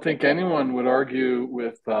 And I don't think anyone would argue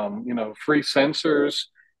with, free sensors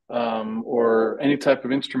or any type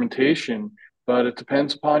of instrumentation, but it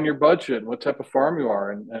depends upon your budget, what type of farm you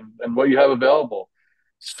are, and what you have available.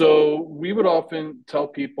 So we would often tell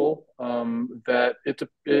people that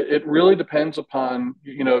it really depends upon,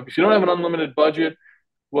 if you don't have an unlimited budget,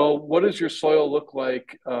 well, what does your soil look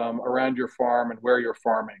like around your farm and where you're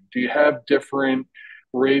farming? Do you have different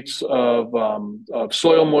rates of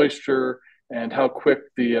soil moisture and how quick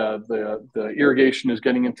the irrigation is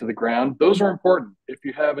getting into the ground? Those are important. If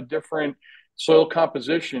you have a different soil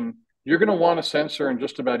composition, you're going to want a sensor in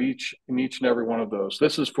just about each and every one of those.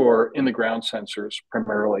 This is for in the ground sensors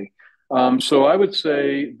primarily. So I would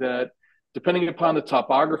say that depending upon the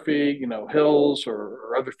topography, hills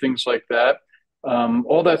or other things like that,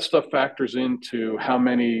 all that stuff factors into how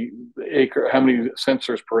many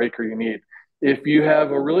sensors per acre you need. If you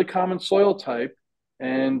have a really common soil type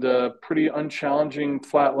and pretty unchallenging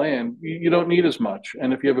flat land, you don't need as much.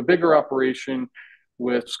 And if you have a bigger operation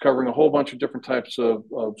with covering a whole bunch of different types of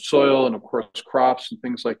soil and of course crops and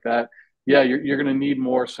things like that, yeah, you're going to need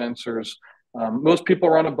more sensors. Most people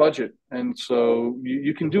are on a budget, and so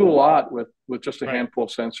you can do a lot with just a Right. handful of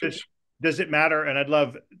sensors. Does it matter? And I'd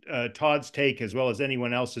love Todd's take as well as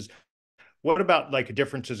anyone else's. What about like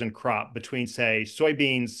differences in crop between, say,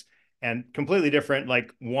 soybeans and completely different,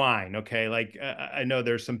 like wine? Okay, like I know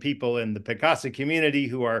there's some people in the Picasa community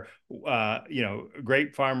who are,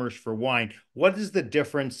 great farmers for wine. What is the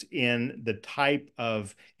difference in the type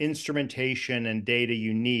of instrumentation and data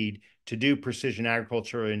you need to do precision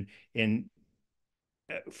agriculture in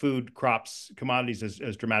food, crops, commodities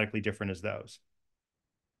as dramatically different as those?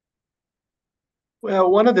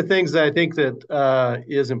 Well, one of the things that I think that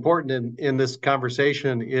is important in this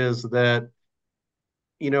conversation is that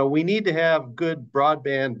we need to have good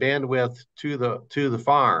broadband bandwidth to the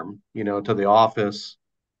farm, to the office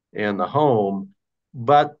and the home.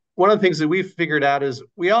 But one of the things that we've figured out is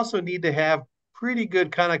we also need to have pretty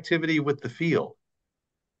good connectivity with the field,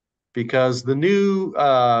 because the new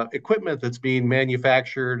equipment that's being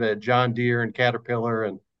manufactured at John Deere and Caterpillar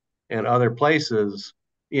and other places,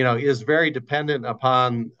 is very dependent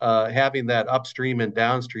upon having that upstream and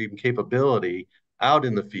downstream capability out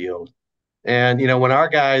in the field. And when our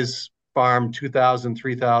guys farm 2,000,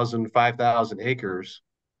 3,000, 5,000 acres,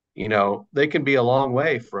 they can be a long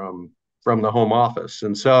way from the home office.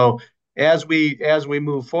 And so as we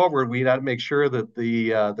move forward, we got to make sure that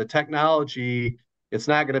the technology, it's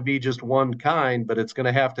not going to be just one kind, but it's going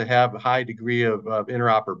to have a high degree of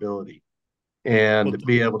interoperability Well, and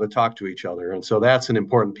be able to talk to each other. And so that's an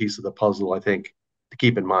important piece of the puzzle, I think, to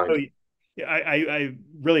keep in so mind. yeah, I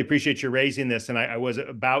really appreciate you raising this, and I was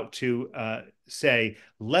about to say,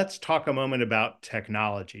 let's talk a moment about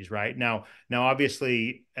technologies. Right now,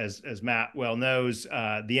 obviously, as Matt well knows, the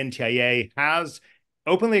NTIA has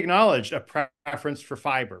openly acknowledged a preference for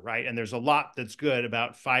fiber, right? And there's a lot that's good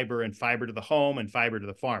about fiber and fiber to the home and fiber to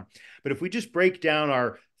the farm. But if we just break down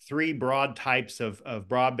our three broad types of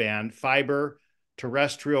broadband, fiber,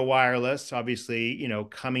 terrestrial wireless, obviously,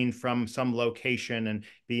 coming from some location and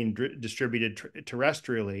being distributed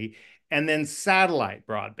terrestrially, and then satellite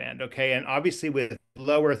broadband. Okay. And obviously, with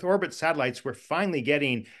low Earth orbit satellites, we're finally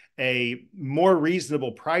getting a more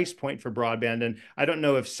reasonable price point for broadband. And I don't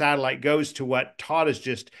know if satellite goes to what Todd has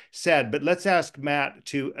just said, but let's ask Matt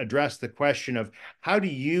to address the question of how do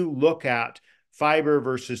you look at fiber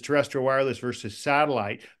versus terrestrial wireless versus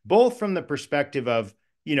satellite, both from the perspective of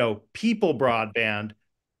people broadband,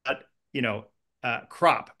 but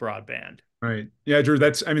crop broadband. Right. Yeah, Drew,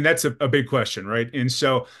 that's a big question, right? And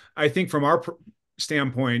so I think from our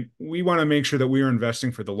standpoint, we want to make sure that we are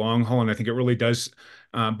investing for the long haul. And I think it really does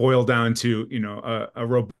boil down to, a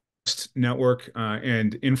robust network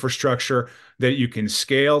and infrastructure that you can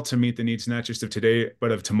scale to meet the needs, not just of today,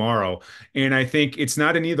 but of tomorrow. And I think it's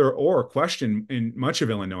not an either or question in much of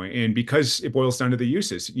Illinois. And because it boils down to the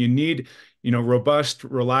uses, you need, robust,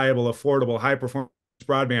 reliable, affordable, high performance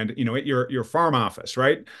broadband, at your farm office,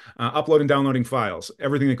 right? Uploading, downloading files,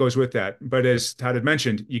 everything that goes with that. But as Todd had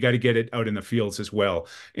mentioned, you got to get it out in the fields as well.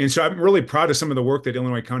 And so I'm really proud of some of the work that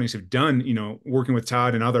Illinois counties have done, working with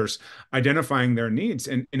Todd and others, identifying their needs.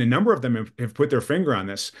 And a number of them have put their finger on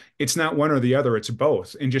this. It's not one or the other, it's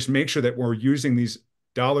both. And just make sure that we're using these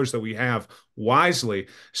dollars that we have wisely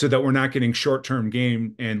so that we're not getting short-term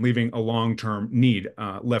gain and leaving a long-term need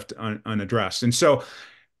left unaddressed. And so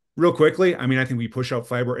real quickly, I mean, I think we push out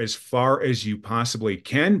fiber as far as you possibly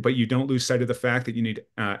can, but you don't lose sight of the fact that you need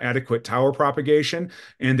adequate tower propagation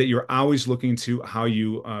and that you're always looking to how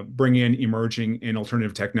you bring in emerging and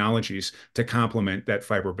alternative technologies to complement that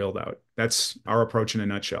fiber build out. That's our approach in a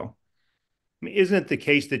nutshell. I mean, isn't it the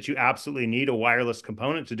case that you absolutely need a wireless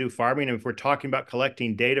component to do farming? And if we're talking about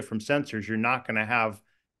collecting data from sensors, you're not going to have,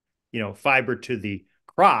 fiber to the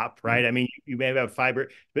crop, right? I mean, you may have fiber,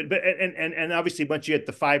 but obviously once you get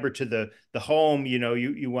the fiber to the home,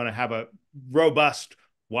 you want to have a robust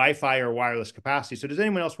Wi-Fi or wireless capacity. So does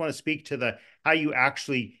anyone else want to speak to the how you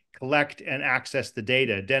actually collect and access the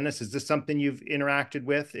data? Dennis, is this something you've interacted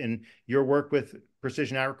with in your work with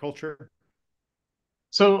precision agriculture?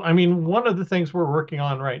 So, I mean, one of the things we're working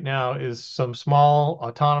on right now is some small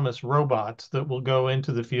autonomous robots that will go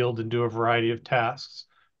into the field and do a variety of tasks,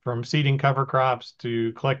 from seeding cover crops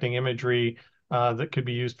to collecting imagery that could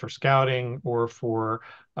be used for scouting or for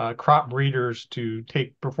crop breeders to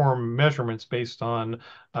perform measurements based on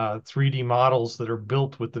 3D models that are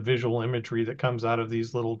built with the visual imagery that comes out of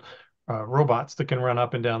these little robots that can run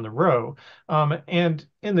up and down the row. And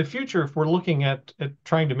in the future, if we're looking at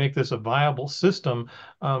trying to make this a viable system,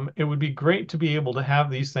 it would be great to be able to have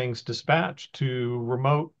these things dispatched to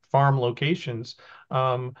remote farm locations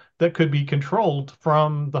that could be controlled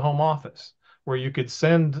from the home office, where you could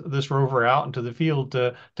send this rover out into the field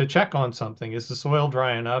to check on something. Is the soil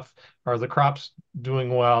dry enough? Are the crops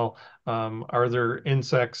doing well? Are there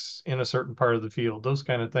insects in a certain part of the field? Those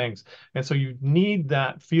kind of things. And so you need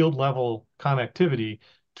that field level connectivity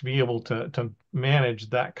to be able to manage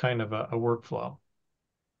that kind of a workflow.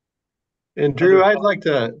 And Drew, Other I'd like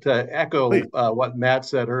to echo Please. what Matt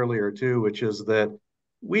said earlier too, which is that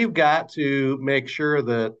we've got to make sure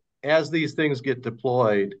that as these things get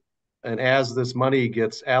deployed and as this money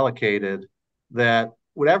gets allocated, that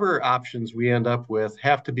whatever options we end up with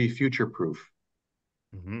have to be future proof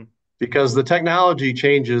Mm-hmm. because the technology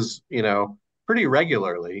changes, pretty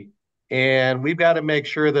regularly. And we've got to make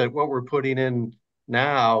sure that what we're putting in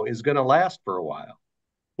now is going to last for a while.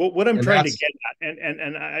 Well, what I'm And trying to that's get at,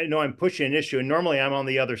 and I know I'm pushing an issue, and normally I'm on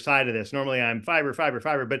the other side of this. Normally I'm fiber, fiber,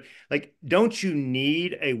 fiber, but like, don't you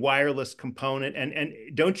need a wireless component, and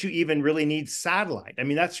don't you even really need satellite? I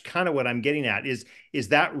mean, that's kind of what I'm getting at. Is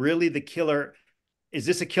that really the killer? Is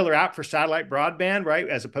this a killer app for satellite broadband, right,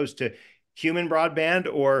 as opposed to human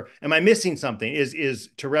broadband, or am I missing something? Is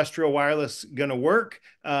terrestrial wireless going to work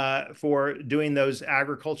for doing those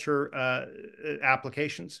agriculture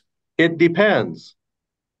applications? it depends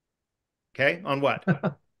Okay, on what?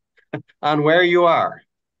 on where you are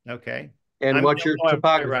Okay. and I'm what your in Illinois right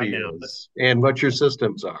topography now. is and what your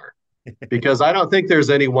systems are. because I don't think there's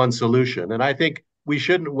any one solution. And I think we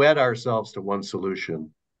shouldn't wed ourselves to one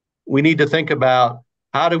solution. We need to think about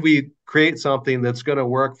how do we create something that's going to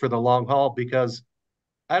work for the long haul? Because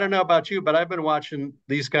I don't know about you, but I've been watching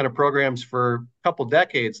these kind of programs for a couple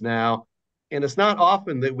decades now, and it's not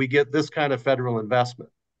often that we get this kind of federal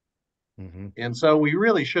investment. Mm-hmm. And so we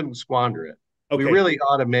really shouldn't squander it. We Okay. really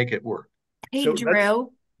ought to make it work. Hey, So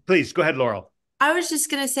Drew, please go ahead, Laurel. I was just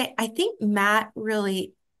going to say, I think Matt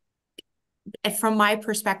really, from my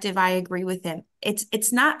perspective, I agree with him.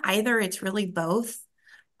 It's not either, it's really both.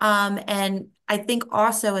 And I think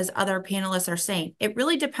also, as other panelists are saying, it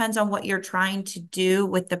really depends on what you're trying to do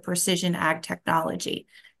with the precision ag technology.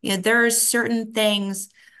 There are certain things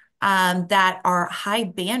that are high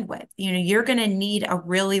bandwidth. You're going to need a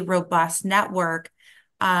really robust network,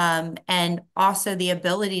 and also the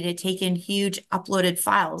ability to take in huge uploaded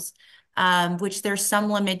files, which there's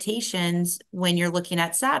some limitations when you're looking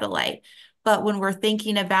at satellite. But when we're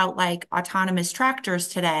thinking about like autonomous tractors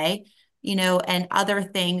today, and other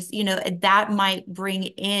things, that might bring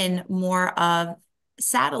in more of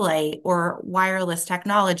satellite or wireless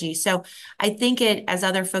technology. So I think as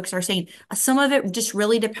other folks are saying, some of it just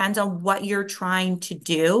really depends on what you're trying to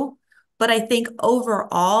do. But I think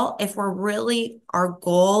overall, if our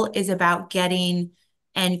goal is about getting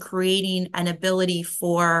and creating an ability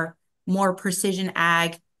for more precision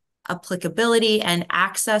ag applicability and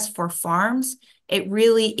access for farms, it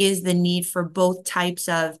really is the need for both types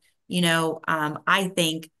of, I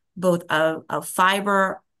think both a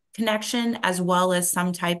fiber connection as well as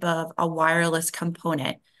some type of a wireless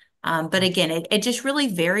component. But again, it just really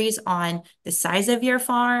varies on the size of your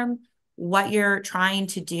farm, what you're trying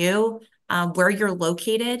to do, where you're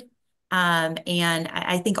located. And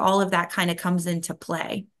I think all of that kind of comes into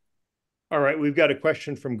play. All right, we've got a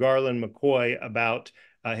question from Garland McCoy about,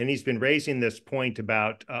 and he's been raising this point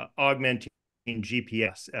about augmenting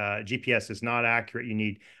GPS. GPS is not accurate. You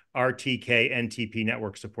need RTK NTP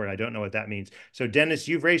network support. I don't know what that means. So Dennis,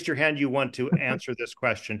 you've raised your hand. You want to answer this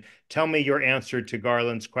question. Tell me your answer to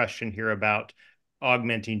Garland's question here about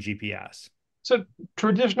augmenting GPS. So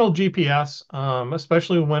traditional GPS,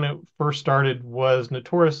 especially when it first started, was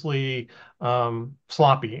notoriously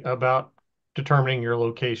sloppy about determining your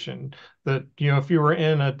location. That, if you were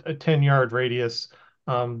in a 10-yard radius,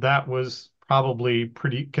 that was probably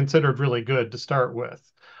pretty considered really good to start with.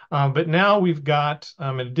 But now we've got,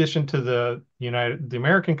 in addition to the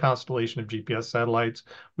American constellation of GPS satellites,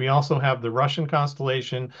 we also have the Russian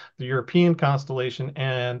constellation, the European constellation,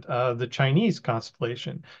 and the Chinese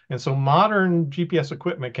constellation. And so modern GPS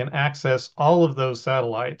equipment can access all of those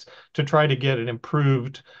satellites to try to get an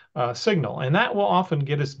improved signal. And that will often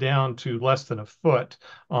get us down to less than a foot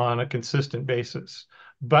on a consistent basis.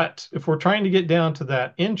 But if we're trying to get down to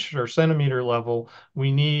that inch or centimeter level,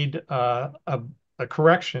 we need a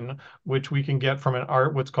correction, which we can get from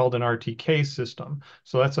what's called an RTK system.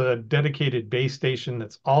 So that's a dedicated base station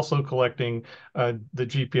that's also collecting the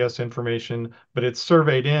GPS information, but it's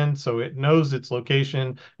surveyed in, so it knows its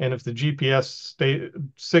location. And if the GPS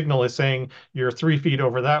signal is saying you're 3 feet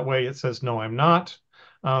over that way, it says, no, I'm not.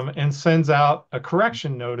 And sends out a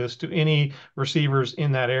correction notice to any receivers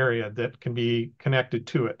in that area that can be connected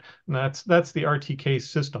to it. And that's the RTK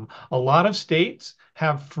system. A lot of states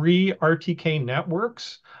have free RTK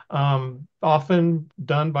networks, often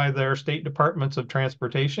done by their state departments of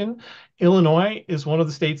transportation. Illinois is one of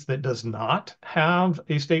the states that does not have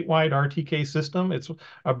a statewide RTK system. It's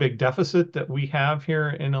a big deficit that we have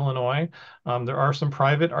here in Illinois. There are some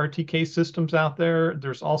private RTK systems out there.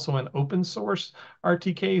 There's also an open source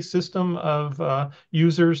RTK system of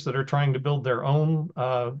users that are trying to build their own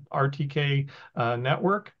RTK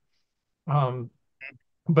network.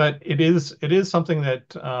 But it is something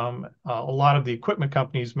that a lot of the equipment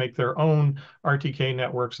companies make their own RTK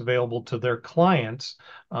networks available to their clients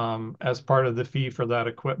as part of the fee for that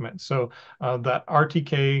equipment. So that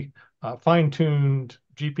RTK fine-tuned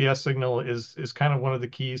GPS signal is kind of one of the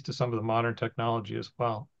keys to some of the modern technology as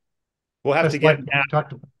well. We'll have to Just get like we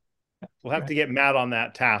talked about. We'll have to get Matt on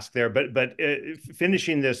that task there. But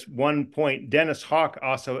finishing this one point, Dennis Hawk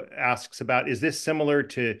also asks about, is this similar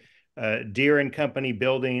to Deere and Company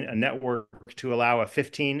building a network to allow a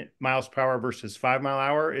 15 miles per hour versus 5 mile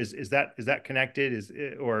hour? Is that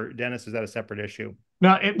connected? Or Dennis, is that a separate issue?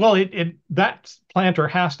 No, that planter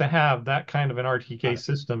has to have that kind of an RTK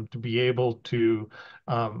system to be able to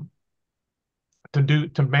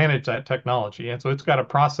manage that technology. And so it's got to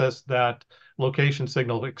process that location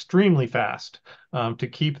signal extremely fast to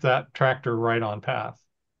keep that tractor right on path.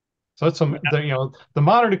 So that's the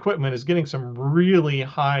modern equipment is getting some really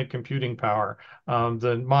high computing power.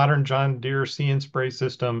 The modern John Deere See and Spray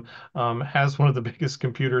system has one of the biggest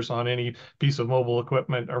computers on any piece of mobile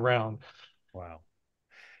equipment around. Wow.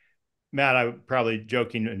 Matt, I'm probably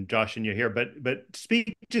joking and joshing you here, but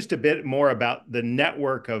speak just a bit more about the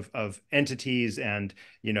network of entities and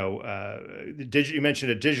you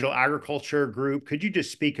mentioned a digital agriculture group. Could you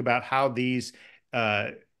just speak about how these uh,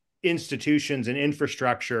 institutions and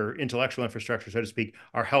infrastructure, intellectual infrastructure, so to speak,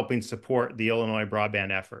 are helping support the Illinois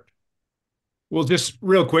broadband effort? Well, just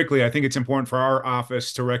real quickly, I think it's important for our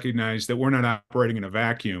office to recognize that we're not operating in a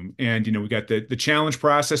vacuum. And, we got the challenge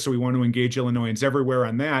process, so we want to engage Illinoisans everywhere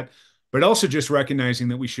on that, but also just recognizing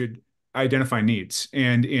that we should identify needs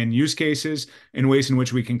and in use cases and ways in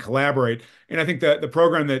which we can collaborate. And I think that the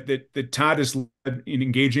program that Todd has led in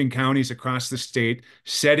engaging counties across the state,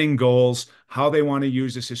 setting goals, how they want to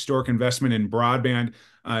use this historic investment in broadband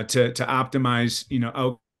to optimize,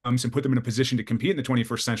 outcomes and put them in a position to compete in the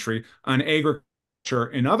 21st century on agriculture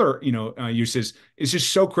and other uses is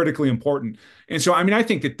just so critically important. And so, I mean, I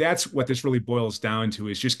think that's what this really boils down to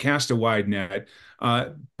is just cast a wide net.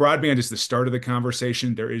 Broadband is the start of the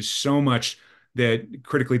conversation. There is so much that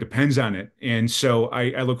critically depends on it, and so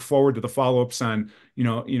I look forward to the follow-ups on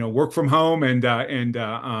work from home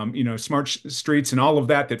and smart streets and all of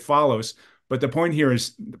that follows. But the point here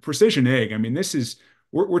is precision ag. I mean,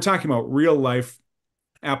 we're talking about real life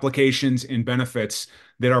applications and benefits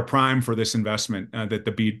that are prime for this investment that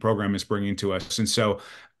the BEAD program is bringing to us. And so,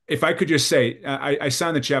 if I could just say, I saw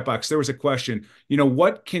in the chat box, there was a question,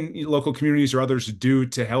 what can local communities or others do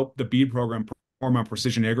to help the BEAD program perform on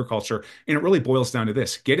precision agriculture? And it really boils down to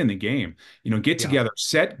this: get in the game, get Yeah. together,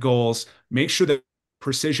 set goals, make sure that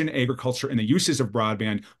precision agriculture and the uses of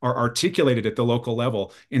broadband are articulated at the local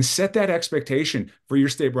level and set that expectation for your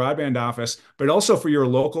state broadband office, but also for your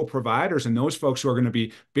local providers and those folks who are going to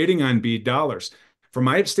be bidding on BEAD dollars. From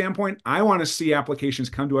my standpoint, I want to see applications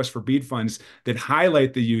come to us for BEAD funds that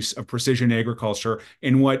highlight the use of precision agriculture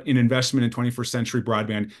and what an investment in 21st century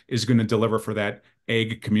broadband is going to deliver for that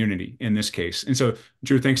ag community in this case. And so,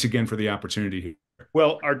 Drew, thanks again for the opportunity.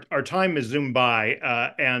 Well, our time is zoomed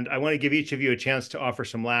by, and I want to give each of you a chance to offer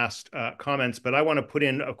some last comments, but I want to put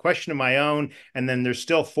in a question of my own, and then there's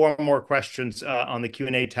still 4 more questions on the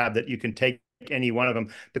Q&A tab that you can take any one of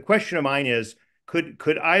them. The question of mine is,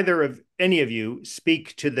 could either of any of you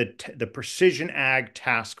speak to the Precision Ag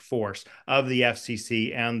Task Force of the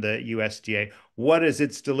FCC and the USDA? What is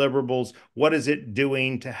its deliverables? What is it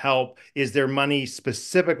doing to help? Is there money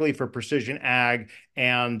specifically for precision ag?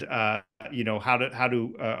 And how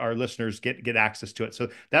do our listeners get access to it? So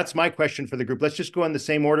that's my question for the group. Let's just go in the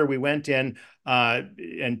same order we went in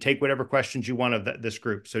and take whatever questions you want of this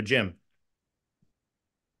group. So Jim.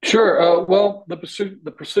 Sure. Well,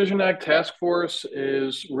 the Precision Ag Task Force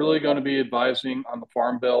is really going to be advising on the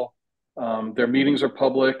Farm Bill. Their meetings are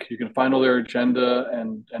public. You can find all their agenda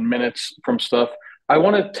and minutes from stuff. I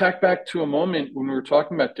want to tack back to a moment when we were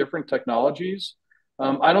talking about different technologies.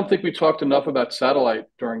 I don't think we talked enough about satellite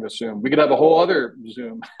during the Zoom. We could have a whole other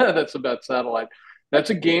Zoom that's about satellite. That's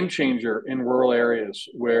a game changer in rural areas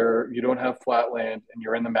where you don't have flat land and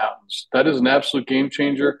you're in the mountains. That is an absolute game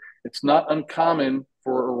changer. It's not uncommon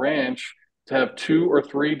for a ranch to have 2 or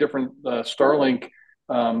 3 different Starlink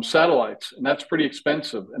satellites, and that's pretty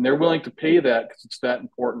expensive. And they're willing to pay that because it's that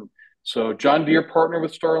important. So John Deere partner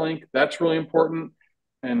with Starlink. That's really important,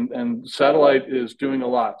 and satellite is doing a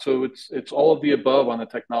lot. So it's all of the above on the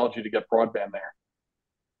technology to get broadband there.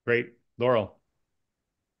 Great, Laurel.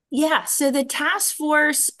 Yeah, so the task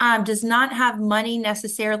force does not have money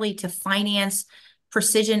necessarily to finance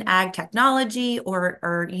precision ag technology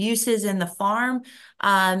or uses in the farm.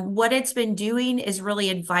 What it's been doing is really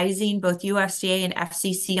advising both USDA and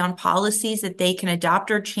FCC on policies that they can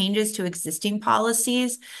adopt or changes to existing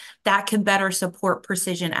policies that can better support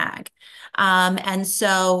precision ag. And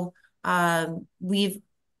so as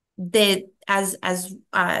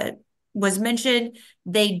was mentioned,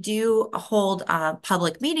 they do hold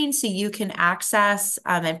public meetings so you can access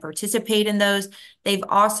and participate in those. They've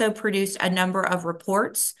also produced a number of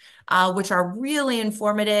reports, which are really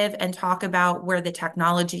informative and talk about where the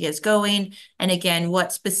technology is going. And again,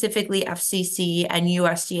 what specifically FCC and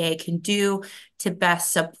USDA can do to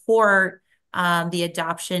best support the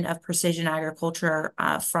adoption of precision agriculture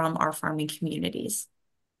from our farming communities.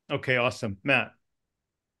 Okay, awesome. Matt.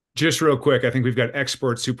 Just real quick, I think we've got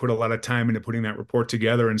experts who put a lot of time into putting that report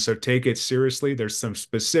together. And so take it seriously. There's some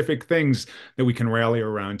specific things that we can rally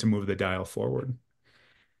around to move the dial forward.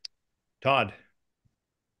 Todd.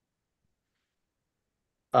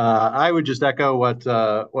 I would just echo what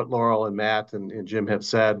Laurel and Matt and Jim have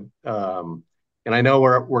said. And I know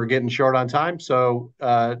we're getting short on time. So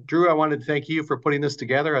Drew, I wanted to thank you for putting this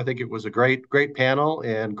together. I think it was a great panel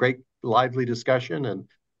and great lively discussion,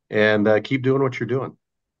 and keep doing what you're doing.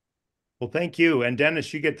 Well, thank you. And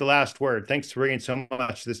Dennis, you get the last word. Thanks for bringing so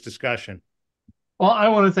much to this discussion. Well, I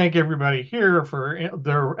want to thank everybody here for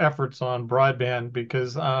their efforts on broadband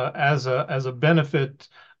because as a benefit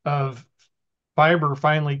of fiber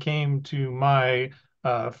finally came to my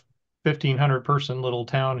 1,500 person little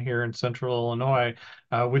town here in central Illinois,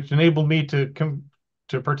 which enabled me to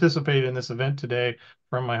participate in this event today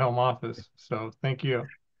from my home office. So thank you.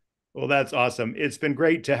 Well, that's awesome. It's been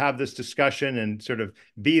great to have this discussion and sort of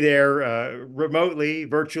be there remotely,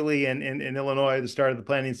 virtually in Illinois at the start of the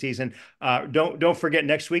planning season. Don't forget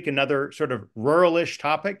next week another sort of ruralish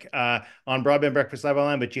topic on Broadband Breakfast Live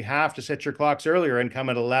Online, but you have to set your clocks earlier and come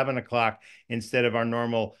at 11 o'clock instead of our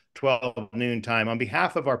normal 12 noon time. On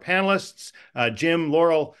behalf of our panelists, Jim,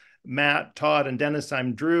 Laurel, Matt, Todd, and Dennis,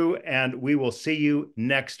 I'm Drew, and we will see you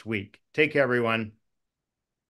next week. Take care, everyone.